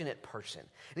passionate person.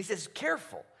 And he says,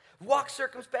 careful. Walk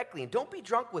circumspectly, and don't be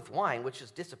drunk with wine, which is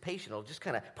dissipation. It'll just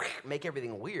kind of make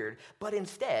everything weird. But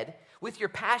instead, with your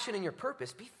passion and your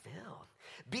purpose, be filled.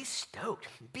 Be stoked.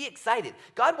 Be excited.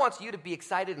 God wants you to be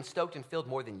excited and stoked and filled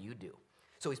more than you do.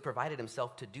 So he's provided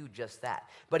himself to do just that.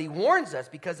 But he warns us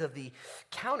because of the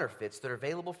counterfeits that are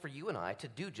available for you and I to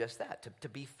do just that, to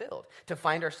be filled, to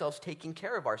find ourselves taking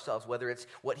care of ourselves, whether it's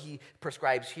what he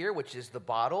prescribes here, which is the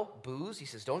bottle, booze. He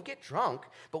says, don't get drunk,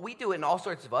 but we do it in all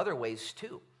sorts of other ways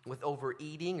too. with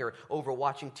overeating or over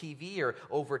watching TV or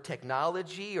over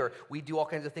technology, or we do all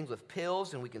kinds of things with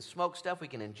pills, and we can smoke stuff, we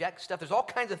can inject stuff. There's all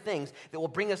kinds of things that will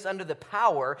bring us under the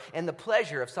power and the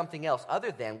pleasure of something else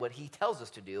other than what he tells us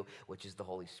to do, which is the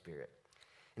Holy Spirit.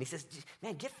 And he says,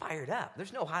 man, get fired up.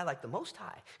 There's no high like the Most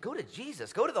High. Go to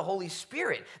Jesus. Go to the Holy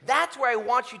Spirit. That's where I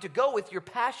want you to go with your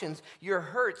passions, your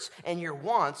hurts, and your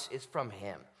wants is from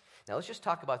him. Now, let's just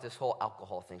talk about this whole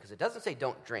alcohol thing, because it doesn't say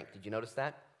don't drink. Did you notice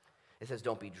that? It says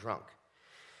don't be drunk.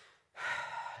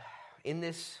 In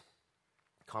this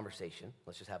conversation,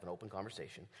 let's just have an open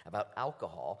conversation about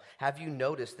alcohol, have you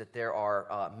noticed that there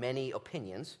are many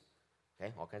opinions?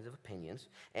 Okay, all kinds of opinions.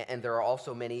 And there are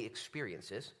also many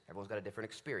experiences. Everyone's got a different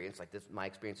experience. Like this, my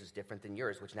experience is different than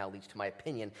yours, which now leads to my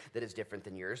opinion that is different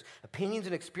than yours. Opinions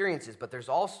and experiences, but there's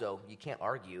also, you can't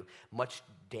argue, much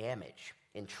damage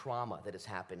and trauma that has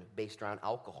happened based around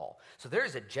alcohol. So there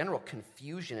is a general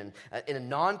confusion and a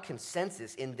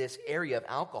non-consensus in this area of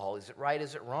alcohol. Is it right?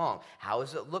 Is it wrong? How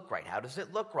does it look right? How does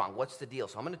it look wrong? What's the deal?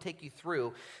 So I'm going to take you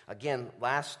through, again,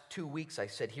 last 2 weeks I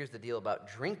said, here's the deal about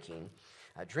drinking.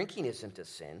 Drinking isn't a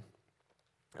sin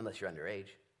unless you're underage.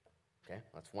 Okay,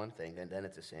 that's one thing, then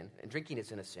it's a sin. And drinking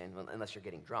isn't a sin unless you're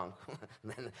getting drunk.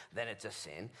 then it's a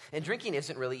sin. And drinking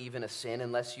isn't really even a sin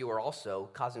unless you are also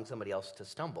causing somebody else to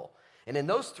stumble. And in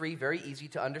those three, very easy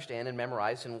to understand and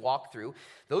memorize and walk through,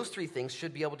 those three things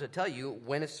should be able to tell you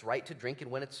when it's right to drink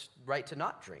and when it's right to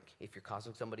not drink. If you're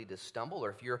causing somebody to stumble, or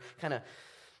if you're kind of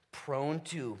prone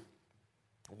to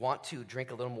want to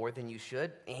drink a little more than you should,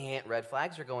 and red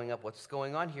flags are going up. What's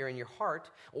going on here in your heart?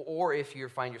 Or if you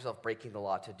find yourself breaking the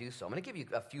law to do so. I'm going to give you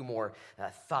a few more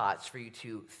thoughts for you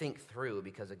to think through,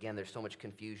 because again, there's so much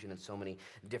confusion and so many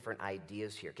different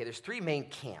ideas here. Okay, there's three main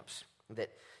camps that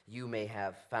you may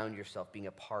have found yourself being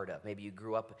a part of. Maybe you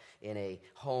grew up in a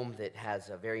home that has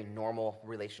a very normal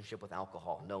relationship with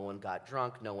alcohol. No one got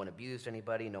drunk, no one abused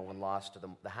anybody, no one lost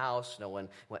the house, no one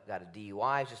got a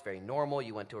DUI. It's just very normal.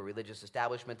 You went to a religious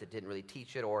establishment that didn't really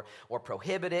teach it or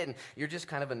prohibit it, and you're just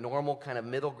kind of a normal kind of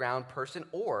middle ground person.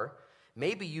 Or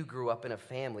maybe you grew up in a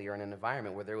family or in an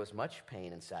environment where there was much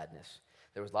pain and sadness.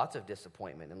 There was lots of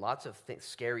disappointment and lots of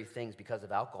scary things because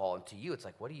of alcohol. And to you, it's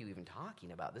like, what are you even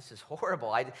talking about? This is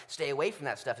horrible. I stay away from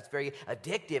that stuff. It's very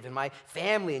addictive in my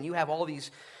family. And you have all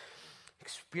these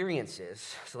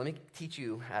experiences. So let me teach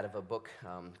you out of a book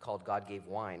called God Gave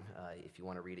Wine. If you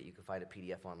want to read it, you can find a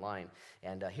PDF online.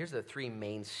 And here's the three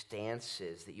main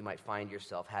stances that you might find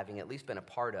yourself having at least been a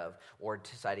part of or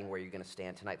deciding where you're going to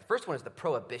stand tonight. The first one is the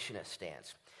prohibitionist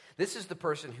stance. This is the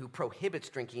person who prohibits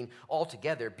drinking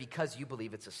altogether because you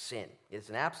believe it's a sin. It's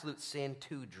an absolute sin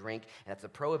to drink, and it's a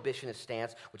prohibitionist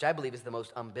stance, which I believe is the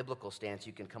most unbiblical stance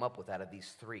you can come up with out of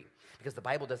these three, because the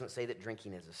Bible doesn't say that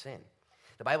drinking is a sin.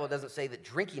 The Bible doesn't say that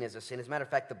drinking is a sin. As a matter of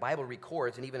fact, the Bible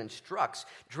records and even instructs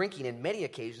drinking in many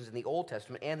occasions in the Old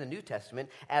Testament and the New Testament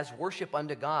as worship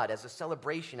unto God, as a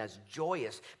celebration, as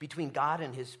joyous between God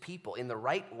and his people in the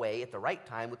right way, at the right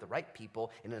time, with the right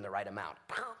people, and in the right amount.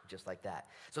 Just like that.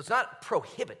 So it's not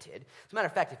prohibited. As a matter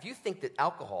of fact, if you think that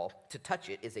alcohol, to touch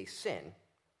it, is a sin,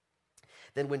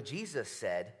 then when Jesus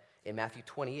said in Matthew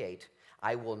 28,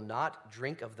 I will not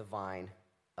drink of the vine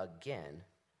again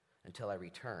until I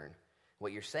return,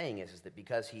 what you're saying is that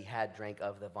because he had drank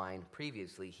of the vine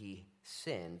previously, he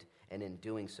sinned, and in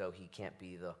doing so, he can't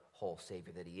be the whole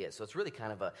Savior that he is. So it's really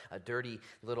kind of a dirty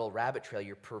little rabbit trail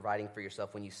you're providing for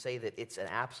yourself when you say that it's an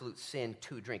absolute sin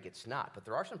to drink. It's not. But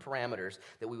there are some parameters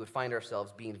that we would find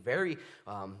ourselves being very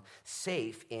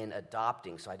safe in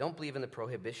adopting. So I don't believe in the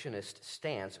prohibitionist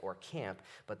stance or camp.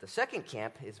 But the second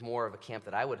camp is more of a camp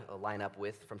that I would line up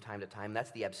with from time to time.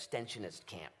 That's the abstentionist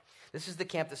camp. This is the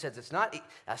camp that says it's not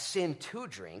a sin to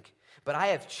drink, but I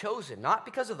have chosen, not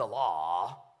because of the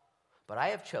law, but I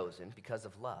have chosen because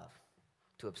of love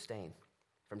to abstain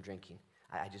from drinking.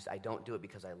 I don't do it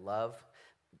because I love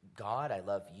God, I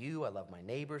love you, I love my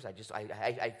neighbors.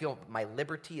 I feel my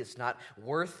liberty is not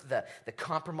worth the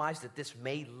compromise that this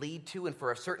may lead to, and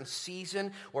for a certain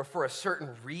season or for a certain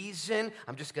reason,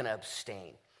 I'm just going to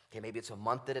abstain. Okay, maybe it's a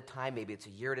month at a time, maybe it's a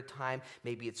year at a time,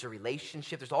 maybe it's a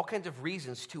relationship. There's all kinds of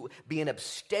reasons to be an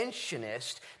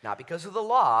abstentionist, not because of the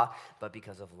law, but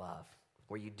because of love,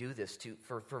 where you do this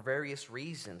for various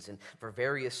reasons and for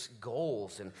various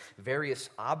goals and various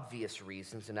obvious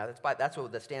reasons. And now that's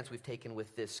what the stance we've taken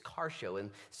with this car show in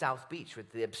South Beach,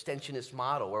 with the abstentionist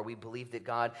model, where we believe that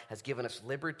God has given us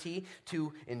liberty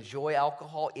to enjoy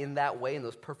alcohol in that way, in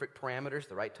those perfect parameters,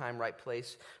 the right time, right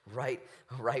place, right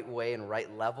way, and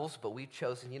right levels. But we've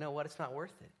chosen, you know what, it's not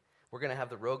worth it. We're going to have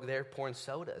the rogue there pouring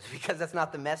sodas, because that's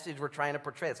not the message we're trying to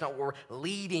portray. That's not what we're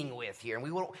leading with here.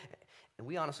 And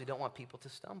we honestly don't want people to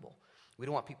stumble. We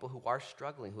don't want people who are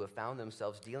struggling, who have found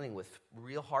themselves dealing with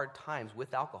real hard times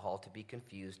with alcohol, to be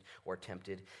confused or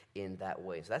tempted in that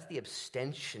way. So that's the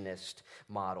abstentionist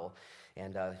model.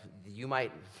 And you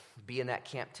might be in that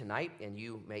camp tonight, and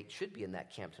you should be in that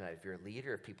camp tonight. If you're a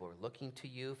leader, if people are looking to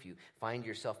you, if you find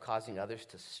yourself causing others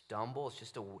to stumble,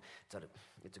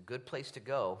 it's a good place to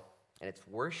go, and it's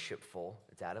worshipful.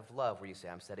 It's out of love, where you say,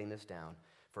 I'm setting this down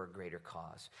for a greater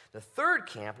cause. The third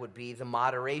camp would be the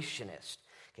moderationist.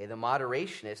 Okay, the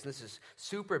moderationist, and this is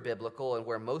super biblical and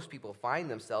where most people find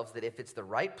themselves, that if it's the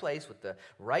right place with the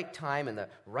right time and the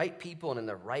right people and in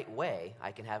the right way,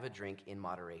 I can have a drink in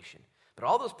moderation. But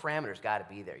all those parameters got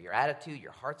to be there. Your attitude,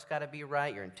 your heart's got to be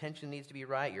right, your intention needs to be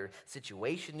right, your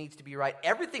situation needs to be right,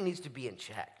 everything needs to be in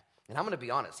check. And I'm going to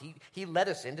be honest, he led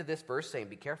us into this verse saying,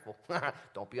 be careful,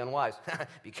 don't be unwise,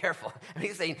 be careful. And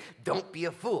he's saying, don't be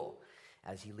a fool,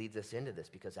 as he leads us into this,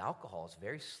 because alcohol is a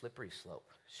very slippery slope,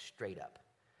 straight up.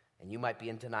 And you might be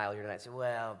in denial here tonight and say,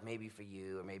 well, maybe for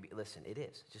you, or maybe, listen, it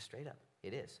is, just straight up,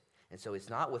 it is. And so it's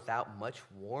not without much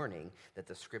warning that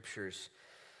the scriptures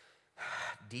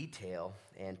detail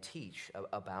and teach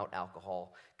about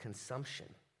alcohol consumption.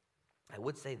 I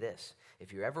would say this,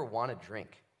 if you ever want to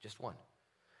drink, just one,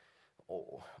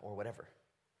 or whatever,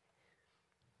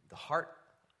 the heart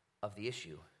of the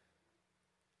issue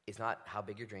is not how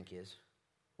big your drink is,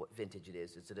 what vintage it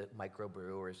is it a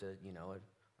microbrew, or is it,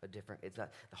 a different, it's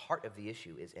not, the heart of the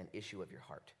issue is an issue of your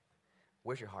heart.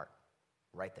 Where's your heart?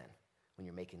 Right then, when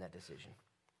you're making that decision.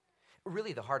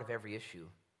 Really, the heart of every issue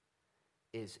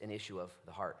is an issue of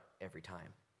the heart every time.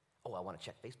 Oh, I want to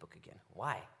check Facebook again.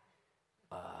 Why?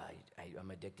 I'm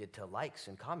addicted to likes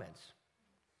and comments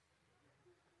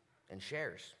and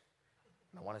shares.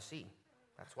 I want to see.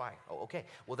 That's why. Oh, okay.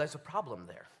 Well, there's a problem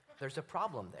there. There's a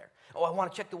problem there. Oh, I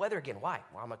want to check the weather again. Why?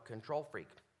 Well, I'm a control freak.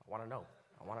 I want to know.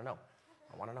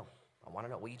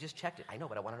 Well, you just checked it. I know,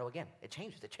 but I want to know again. It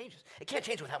changes. It can't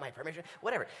change without my permission.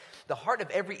 Whatever. The heart of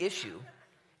every issue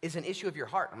is an issue of your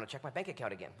heart. I'm going to check my bank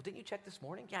account again. Well, didn't you check this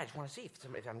morning? Yeah, I just want to see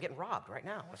if I'm getting robbed right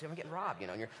now. I want to see if I'm getting robbed,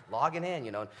 and you're logging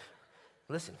in,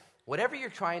 Listen, whatever you're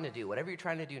trying to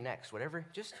do next,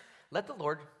 just let the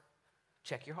Lord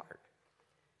check your heart.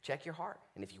 Check your heart.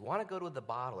 And if you want to go to the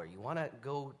bottle, or you want to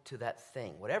go to that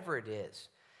thing, whatever it is,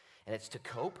 and it's to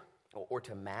cope, or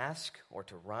to mask, or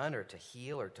to run, or to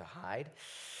heal, or to hide,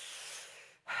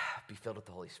 be filled with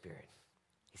the Holy Spirit.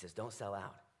 He says, don't sell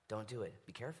out. Don't do it.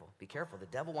 Be careful. Be careful. The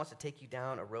devil wants to take you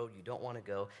down a road you don't want to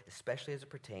go, especially as it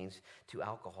pertains to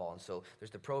alcohol. And so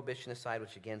there's the prohibitionist side,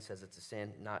 which again says it's a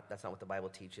sin. That's not what the Bible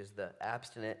teaches. The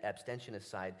abstentionist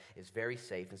side is very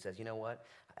safe and says, you know what?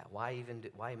 Why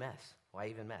mess? Why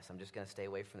even mess? I'm just going to stay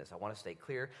away from this. I want to stay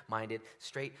clear-minded,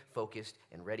 straight, focused,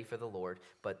 and ready for the Lord.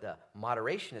 But the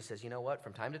moderationist says, you know what?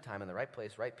 From time to time, in the right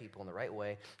place, right people, in the right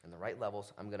way, in the right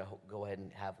levels, I'm going to go ahead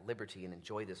and have liberty and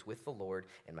enjoy this with the Lord,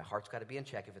 and my heart's got to be in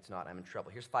check. If it's not, I'm in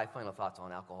trouble. Here's 5 final thoughts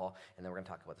on alcohol, and then we're going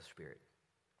to talk about the Spirit.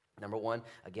 Number 1,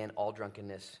 again, all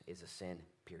drunkenness is a sin,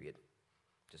 period.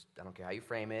 Just, I don't care how you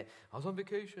frame it. I was on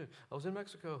vacation. I was in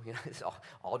Mexico. It's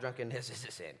all drunkenness is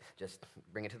a sin. Just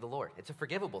bring it to the Lord. It's a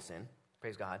forgivable sin.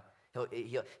 Praise God.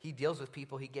 He deals with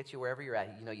people. He gets you wherever you're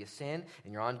at. You sin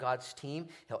and you're on God's team.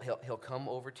 He'll come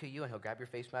over to you and he'll grab your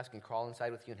face mask and crawl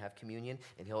inside with you and have communion,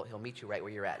 and he'll meet you right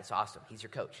where you're at. It's awesome. He's your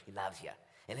coach. He loves you.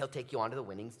 And he'll take you on to the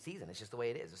winning season. It's just the way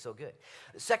it is. It's so good.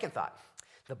 Second thought.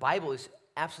 The Bible is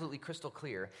absolutely crystal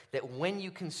clear that when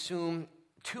you consume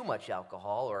too much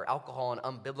alcohol, or alcohol in an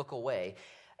unbiblical way,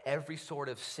 every sort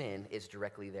of sin is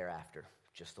directly thereafter,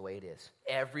 just the way it is.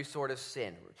 Every sort of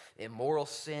sin, immoral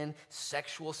sin,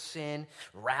 sexual sin,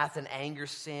 wrath and anger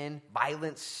sin,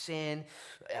 violent sin,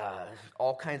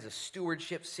 all kinds of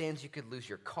stewardship sins. You could lose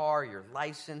your car, your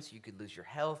license, you could lose your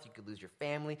health, you could lose your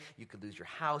family, you could lose your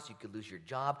house, you could lose your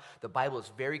job. The Bible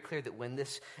is very clear that when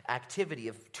this activity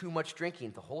of too much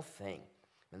drinking, the whole thing,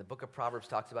 and the book of Proverbs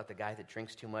talks about the guy that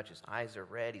drinks too much. His eyes are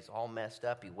red. He's all messed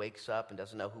up. He wakes up and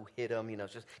doesn't know who hit him. It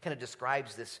just kind of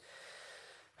describes this.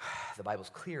 The Bible's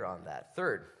clear on that.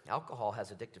 Third, alcohol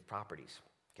has addictive properties.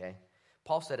 Okay?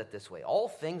 Paul said it this way. All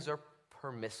things are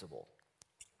permissible,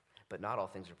 but not all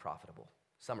things are profitable.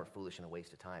 Some are foolish and a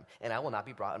waste of time. And I will not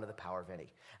be brought under the power of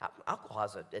any. Alcohol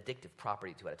has an addictive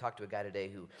property to it. I talked to a guy today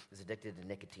who is addicted to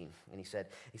nicotine. And he said,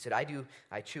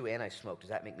 I chew and I smoke.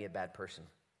 Does that make me a bad person?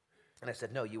 And I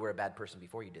said, no, you were a bad person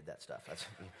before you did that stuff.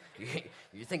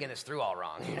 You're thinking this through all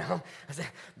wrong, I said,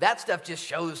 that stuff just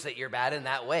shows that you're bad in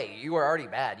that way. You were already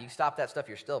bad. You stop that stuff,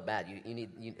 you're still bad.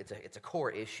 It's a core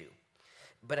issue.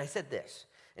 But I said this,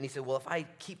 and he said, well, if I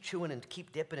keep chewing and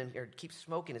keep dipping or keep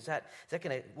smoking,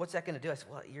 what's that going to do? I said,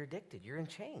 well, you're addicted. You're in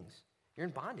chains. You're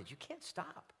in bondage. You can't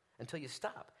stop. until you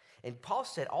stop. And Paul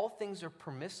said all things are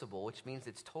permissible, which means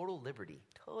it's total liberty.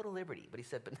 Total liberty. But he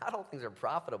said, but not all things are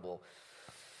profitable.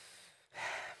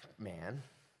 Man,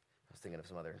 I was thinking of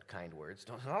some other kind words.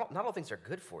 Not all things are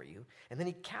good for you. And then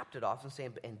he capped it off and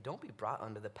saying, and don't be brought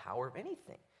under the power of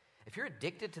anything. If you're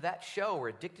addicted to that show or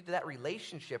addicted to that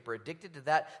relationship or addicted to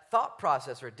that thought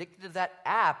process or addicted to that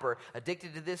app or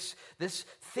addicted to this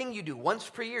thing you do once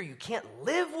per year, you can't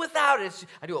live without it.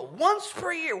 I do it once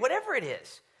per year, whatever it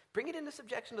is. Bring it into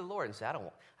subjection to the Lord and say, I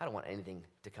don't want anything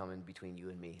to come in between you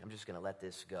and me. I'm just going to let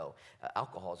this go.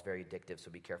 Alcohol is very addictive, so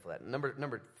be careful of that.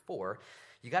 Number 4,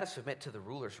 you got to submit to the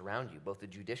rulers around you, both the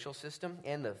judicial system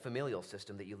and the familial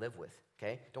system that you live with,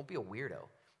 okay? Don't be a weirdo,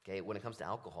 okay, when it comes to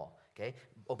alcohol, okay?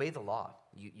 Obey the law.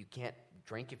 You can't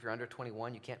drink if you're under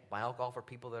 21. You can't buy alcohol for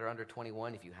people that are under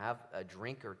 21. If you have a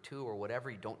drink or two or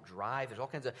whatever, you don't drive. There's all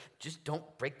kinds of, just don't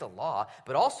break the law.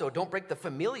 But also don't break the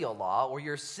familial law or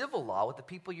your civil law with the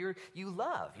people you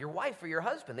love, your wife or your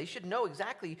husband. They should know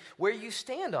exactly where you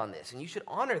stand on this, and you should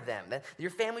honor them. That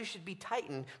your family should be tight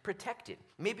and protected.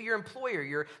 Maybe your employer,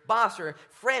 your boss, or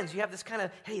friends, you have this kind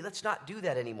of, hey, let's not do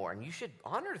that anymore. And you should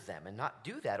honor them and not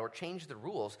do that or change the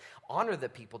rules. Honor the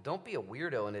people. Don't be a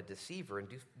weirdo and a deceiver and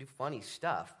do funny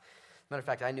stuff. Matter of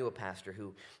fact, I knew a pastor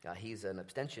who, he's an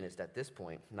abstentionist at this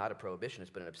point, not a prohibitionist,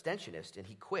 but an abstentionist, and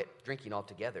he quit drinking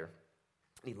altogether.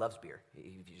 He loves beer, if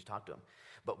you just talk to him.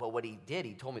 But what he did,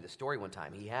 he told me the story one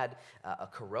time. He had a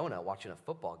Corona watching a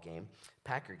football game,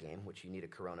 Packer game, which you need a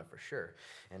Corona for sure.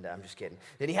 And I'm just kidding.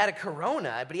 Then he had a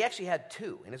Corona, but he actually had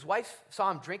 2. And his wife saw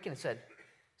him drinking and said,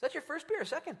 is that your first beer or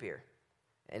second beer?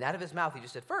 And out of his mouth, he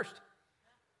just said, first.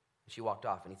 And she walked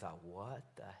off, and he thought, what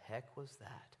the heck was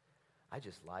that? I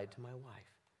just lied to my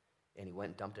wife. And he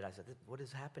went and dumped it. I said, what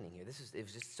is happening here? It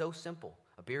was just so simple.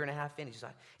 A beer and a half in. He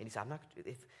said,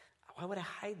 why would I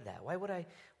hide that?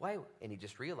 Why? And he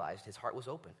just realized his heart was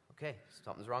open. Okay,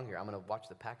 something's wrong here. I'm going to watch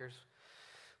the Packers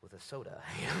with a soda.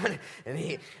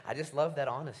 I just love that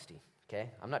honesty. Okay,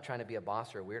 I'm not trying to be a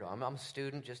boss or a weirdo. I'm a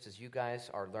student just as you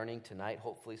guys are learning tonight.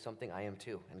 Hopefully something I am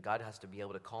too. And God has to be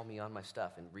able to call me on my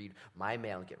stuff and read my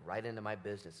mail and get right into my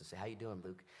business and say, how you doing,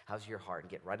 Luke? How's your heart?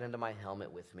 And get right into my helmet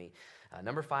with me.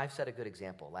 Number 5, set a good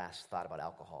example. Last thought about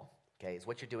alcohol. Okay, is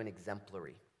what you're doing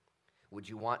exemplary? Would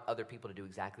you want other people to do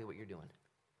exactly what you're doing?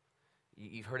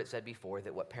 You've heard it said before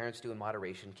that what parents do in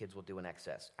moderation, kids will do in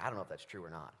excess. I don't know if that's true or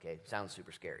not, okay? Sounds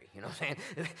super scary, you know what I'm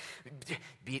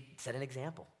saying? Set an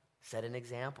example. Set an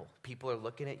example. People are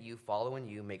looking at you, following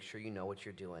you. Make sure you know what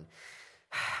you're doing.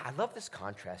 I love this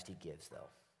contrast he gives, though.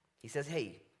 He says,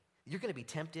 hey, you're going to be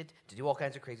tempted to do all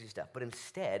kinds of crazy stuff, but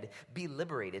instead be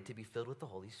liberated to be filled with the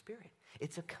Holy Spirit.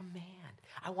 It's a command.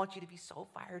 I want you to be so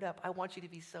fired up. I want you to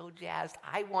be so jazzed.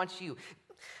 I want you.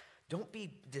 Don't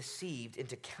be deceived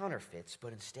into counterfeits,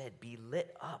 but instead be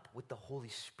lit up with the Holy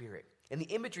Spirit. And the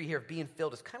imagery here of being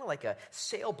filled is kind of like a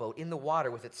sailboat in the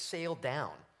water with its sail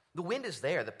down. The wind is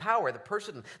there, the power, the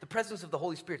presence of the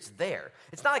Holy Spirit's there.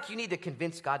 It's not like you need to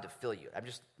convince God to fill you. I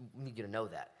just need you to know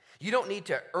that. You don't need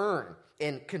to earn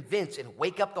and convince and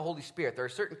wake up the Holy Spirit. There are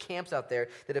certain camps out there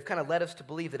that have kind of led us to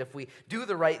believe that if we do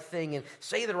the right thing and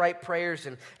say the right prayers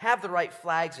and have the right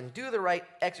flags and do the right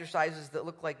exercises that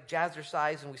look like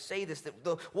jazzercise and we say this, that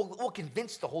we'll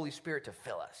convince the Holy Spirit to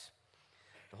fill us.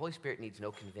 The Holy Spirit needs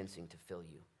no convincing to fill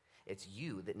you. It's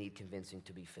you that need convincing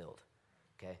to be filled,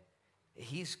 okay?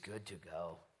 He's good to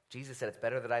go. Jesus said it's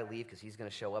better that I leave because he's going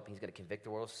to show up and he's going to convict the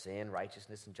world of sin,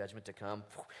 righteousness, and judgment to come.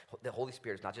 The Holy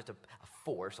Spirit is not just a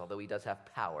force, although he does have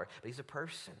power, but he's a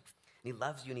person. And he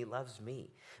loves you and he loves me.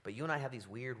 But you and I have these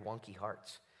weird, wonky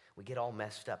hearts. We get all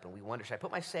messed up and we wonder, should I put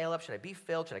my sail up? Should I be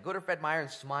filled? Should I go to Fred Meyer and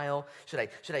smile? Should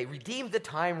I redeem the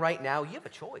time right now? You have a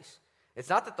choice. It's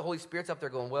not that the Holy Spirit's up there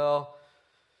going, well,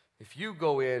 if you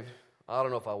go in, I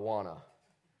don't know if I want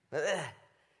to.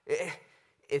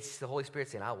 It's the Holy Spirit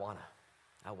saying, I wanna.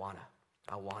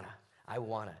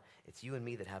 It's you and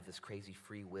me that have this crazy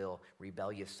free will,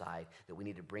 rebellious side that we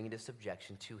need to bring into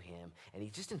subjection to him. And he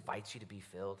just invites you to be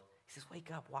filled. He says,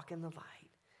 wake up, walk in the light.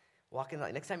 Walk in the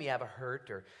light. Next time you have a hurt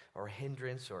or a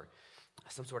hindrance or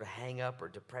some sort of hang-up or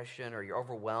depression or you're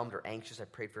overwhelmed or anxious. I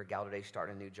prayed for a gal today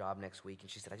starting a new job next week, and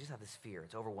she said, I just have this fear.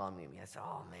 It's overwhelming me. I said,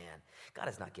 oh, man, God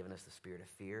has not given us the spirit of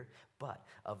fear, but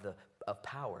of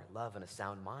power, love, and a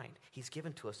sound mind. He's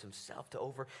given to us himself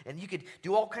and you could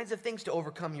do all kinds of things to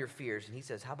overcome your fears. And he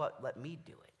says, how about let me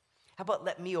do it? How about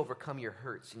let me overcome your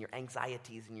hurts and your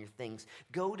anxieties and your things?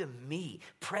 Go to me.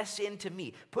 Press into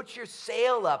me. Put your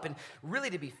sail up. And really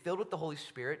to be filled with the Holy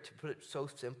Spirit, to put it so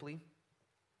simply,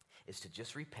 is to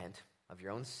just repent of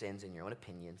your own sins and your own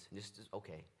opinions. And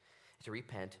to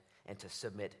repent and to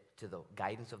submit to the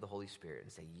guidance of the Holy Spirit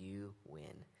and say, you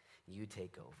win. You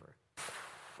take over.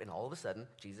 And all of a sudden,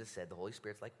 Jesus said the Holy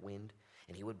Spirit's like wind,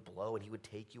 and he would blow, and he would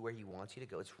take you where he wants you to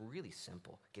go. It's really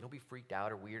simple. Okay, don't be freaked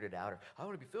out or weirded out, or I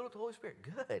want to be filled with the Holy Spirit.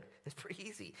 Good. It's pretty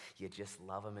easy. You just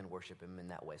love him and worship him in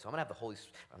that way. So I'm going to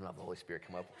have the Holy Spirit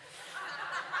come up.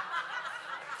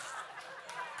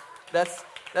 That's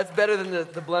better than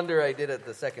the blunder I did at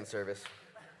the second service.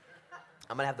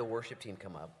 I'm going to have the worship team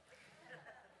come up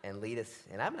and lead us.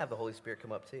 And I'm going to have the Holy Spirit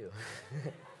come up too.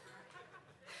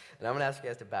 And I'm going to ask you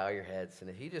guys to bow your heads. And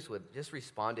if you would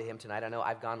respond to him tonight. I know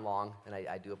I've gone long, and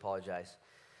I do apologize.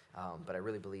 But I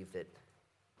really believe that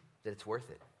it's worth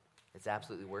it. It's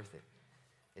absolutely worth it.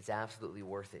 It's absolutely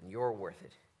worth it. And you're worth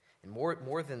it. And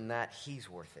more than that, he's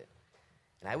worth it.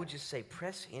 And I would just say,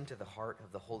 press into the heart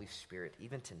of the Holy Spirit,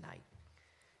 even tonight.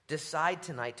 Decide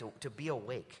tonight to be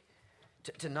awake,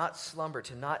 to not slumber,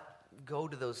 to not go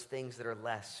to those things that are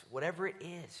less, whatever it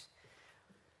is.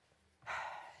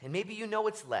 And maybe you know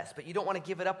it's less, but you don't want to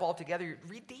give it up altogether.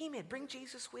 Redeem it. Bring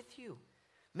Jesus with you.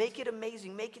 Make it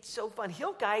amazing. Make it so fun.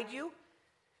 He'll guide you.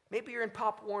 Maybe you're in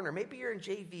Pop Warner. Maybe you're in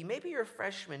JV. Maybe you're a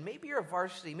freshman. Maybe you're a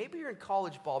varsity. Maybe you're in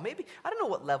college ball. Maybe, I don't know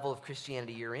what level of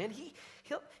Christianity you're in. He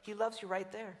loves you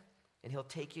right there. And he'll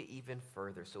take you even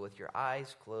further. So with your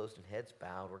eyes closed and heads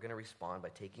bowed, we're going to respond by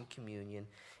taking communion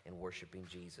and worshiping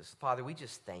Jesus. Father, we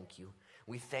just thank you.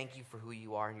 We thank you for who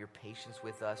you are and your patience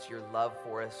with us, your love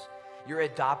for us, your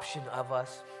adoption of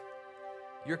us,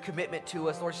 your commitment to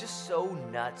us. Lord, it's just so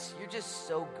nuts. You're just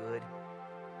so good,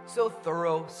 so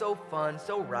thorough, so fun,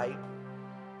 so right.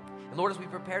 And Lord, as we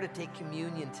prepare to take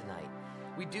communion tonight,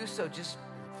 we do so just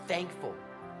thankful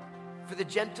for the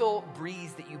gentle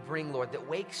breeze that you bring, Lord, that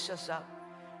wakes us up,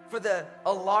 for the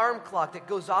alarm clock that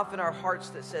goes off in our hearts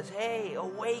that says, hey,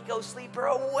 awake, O sleeper,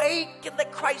 awake, and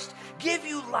let Christ give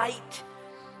you light.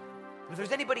 If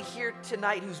there's anybody here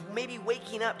tonight who's maybe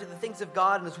waking up to the things of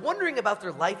God and is wondering about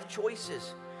their life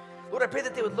choices, Lord, I pray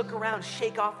that they would look around,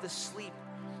 shake off the sleep,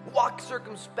 walk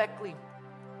circumspectly,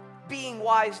 being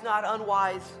wise, not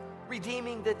unwise,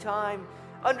 redeeming the time,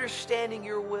 understanding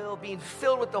your will, being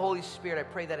filled with the Holy Spirit. I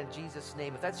pray that in Jesus'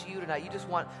 name. If that's you tonight, you just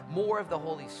want more of the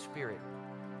Holy Spirit,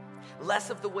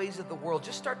 less of the ways of the world,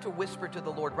 just start to whisper to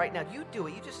the Lord right now. You do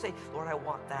it. You just say, Lord, I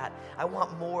want that. I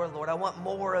want more, Lord. I want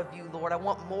more of you, Lord. I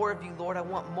want more of you, Lord. I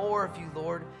want more of you,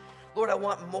 Lord. Lord, I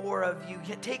want more of you.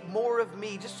 Take more of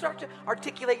me. Just start to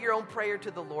articulate your own prayer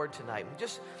to the Lord tonight.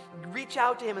 Just reach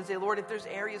out to him and say, Lord, if there's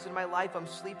areas in my life I'm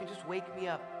sleeping, just wake me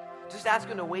up. Just ask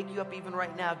him to wake you up even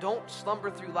right now. Don't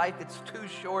slumber through life. It's too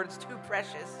short. It's too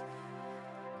precious.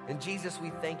 And Jesus, we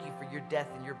thank you for your death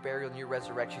and your burial and your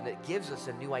resurrection that gives us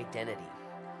a new identity.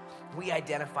 We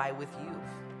identify with you.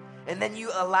 And then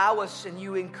you allow us and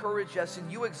you encourage us and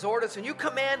you exhort us and you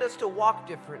command us to walk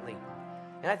differently.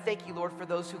 And I thank you, Lord, for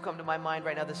those who come to my mind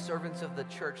right now, the servants of the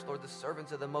church, Lord, the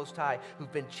servants of the Most High,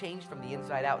 who've been changed from the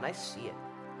inside out. And I see it.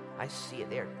 I see it.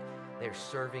 They're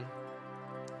serving,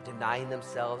 denying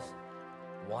themselves,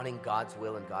 wanting God's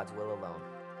will and God's will alone.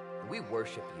 And we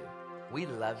worship you. We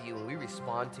love you and we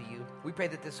respond to you. We pray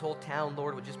that this whole town,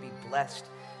 Lord, would just be blessed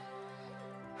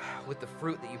with the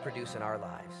fruit that you produce in our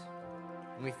lives.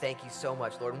 And we thank you so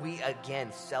much, Lord. And we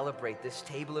again celebrate this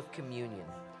table of communion,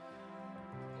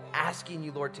 asking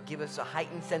you, Lord, to give us a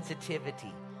heightened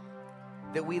sensitivity,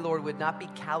 that we, Lord, would not be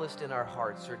calloused in our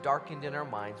hearts or darkened in our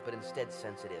minds, but instead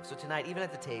sensitive. So tonight, even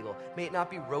at the table, may it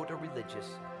not be rote or religious,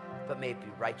 but may it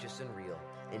be righteous and real.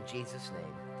 In Jesus'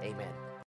 name, amen.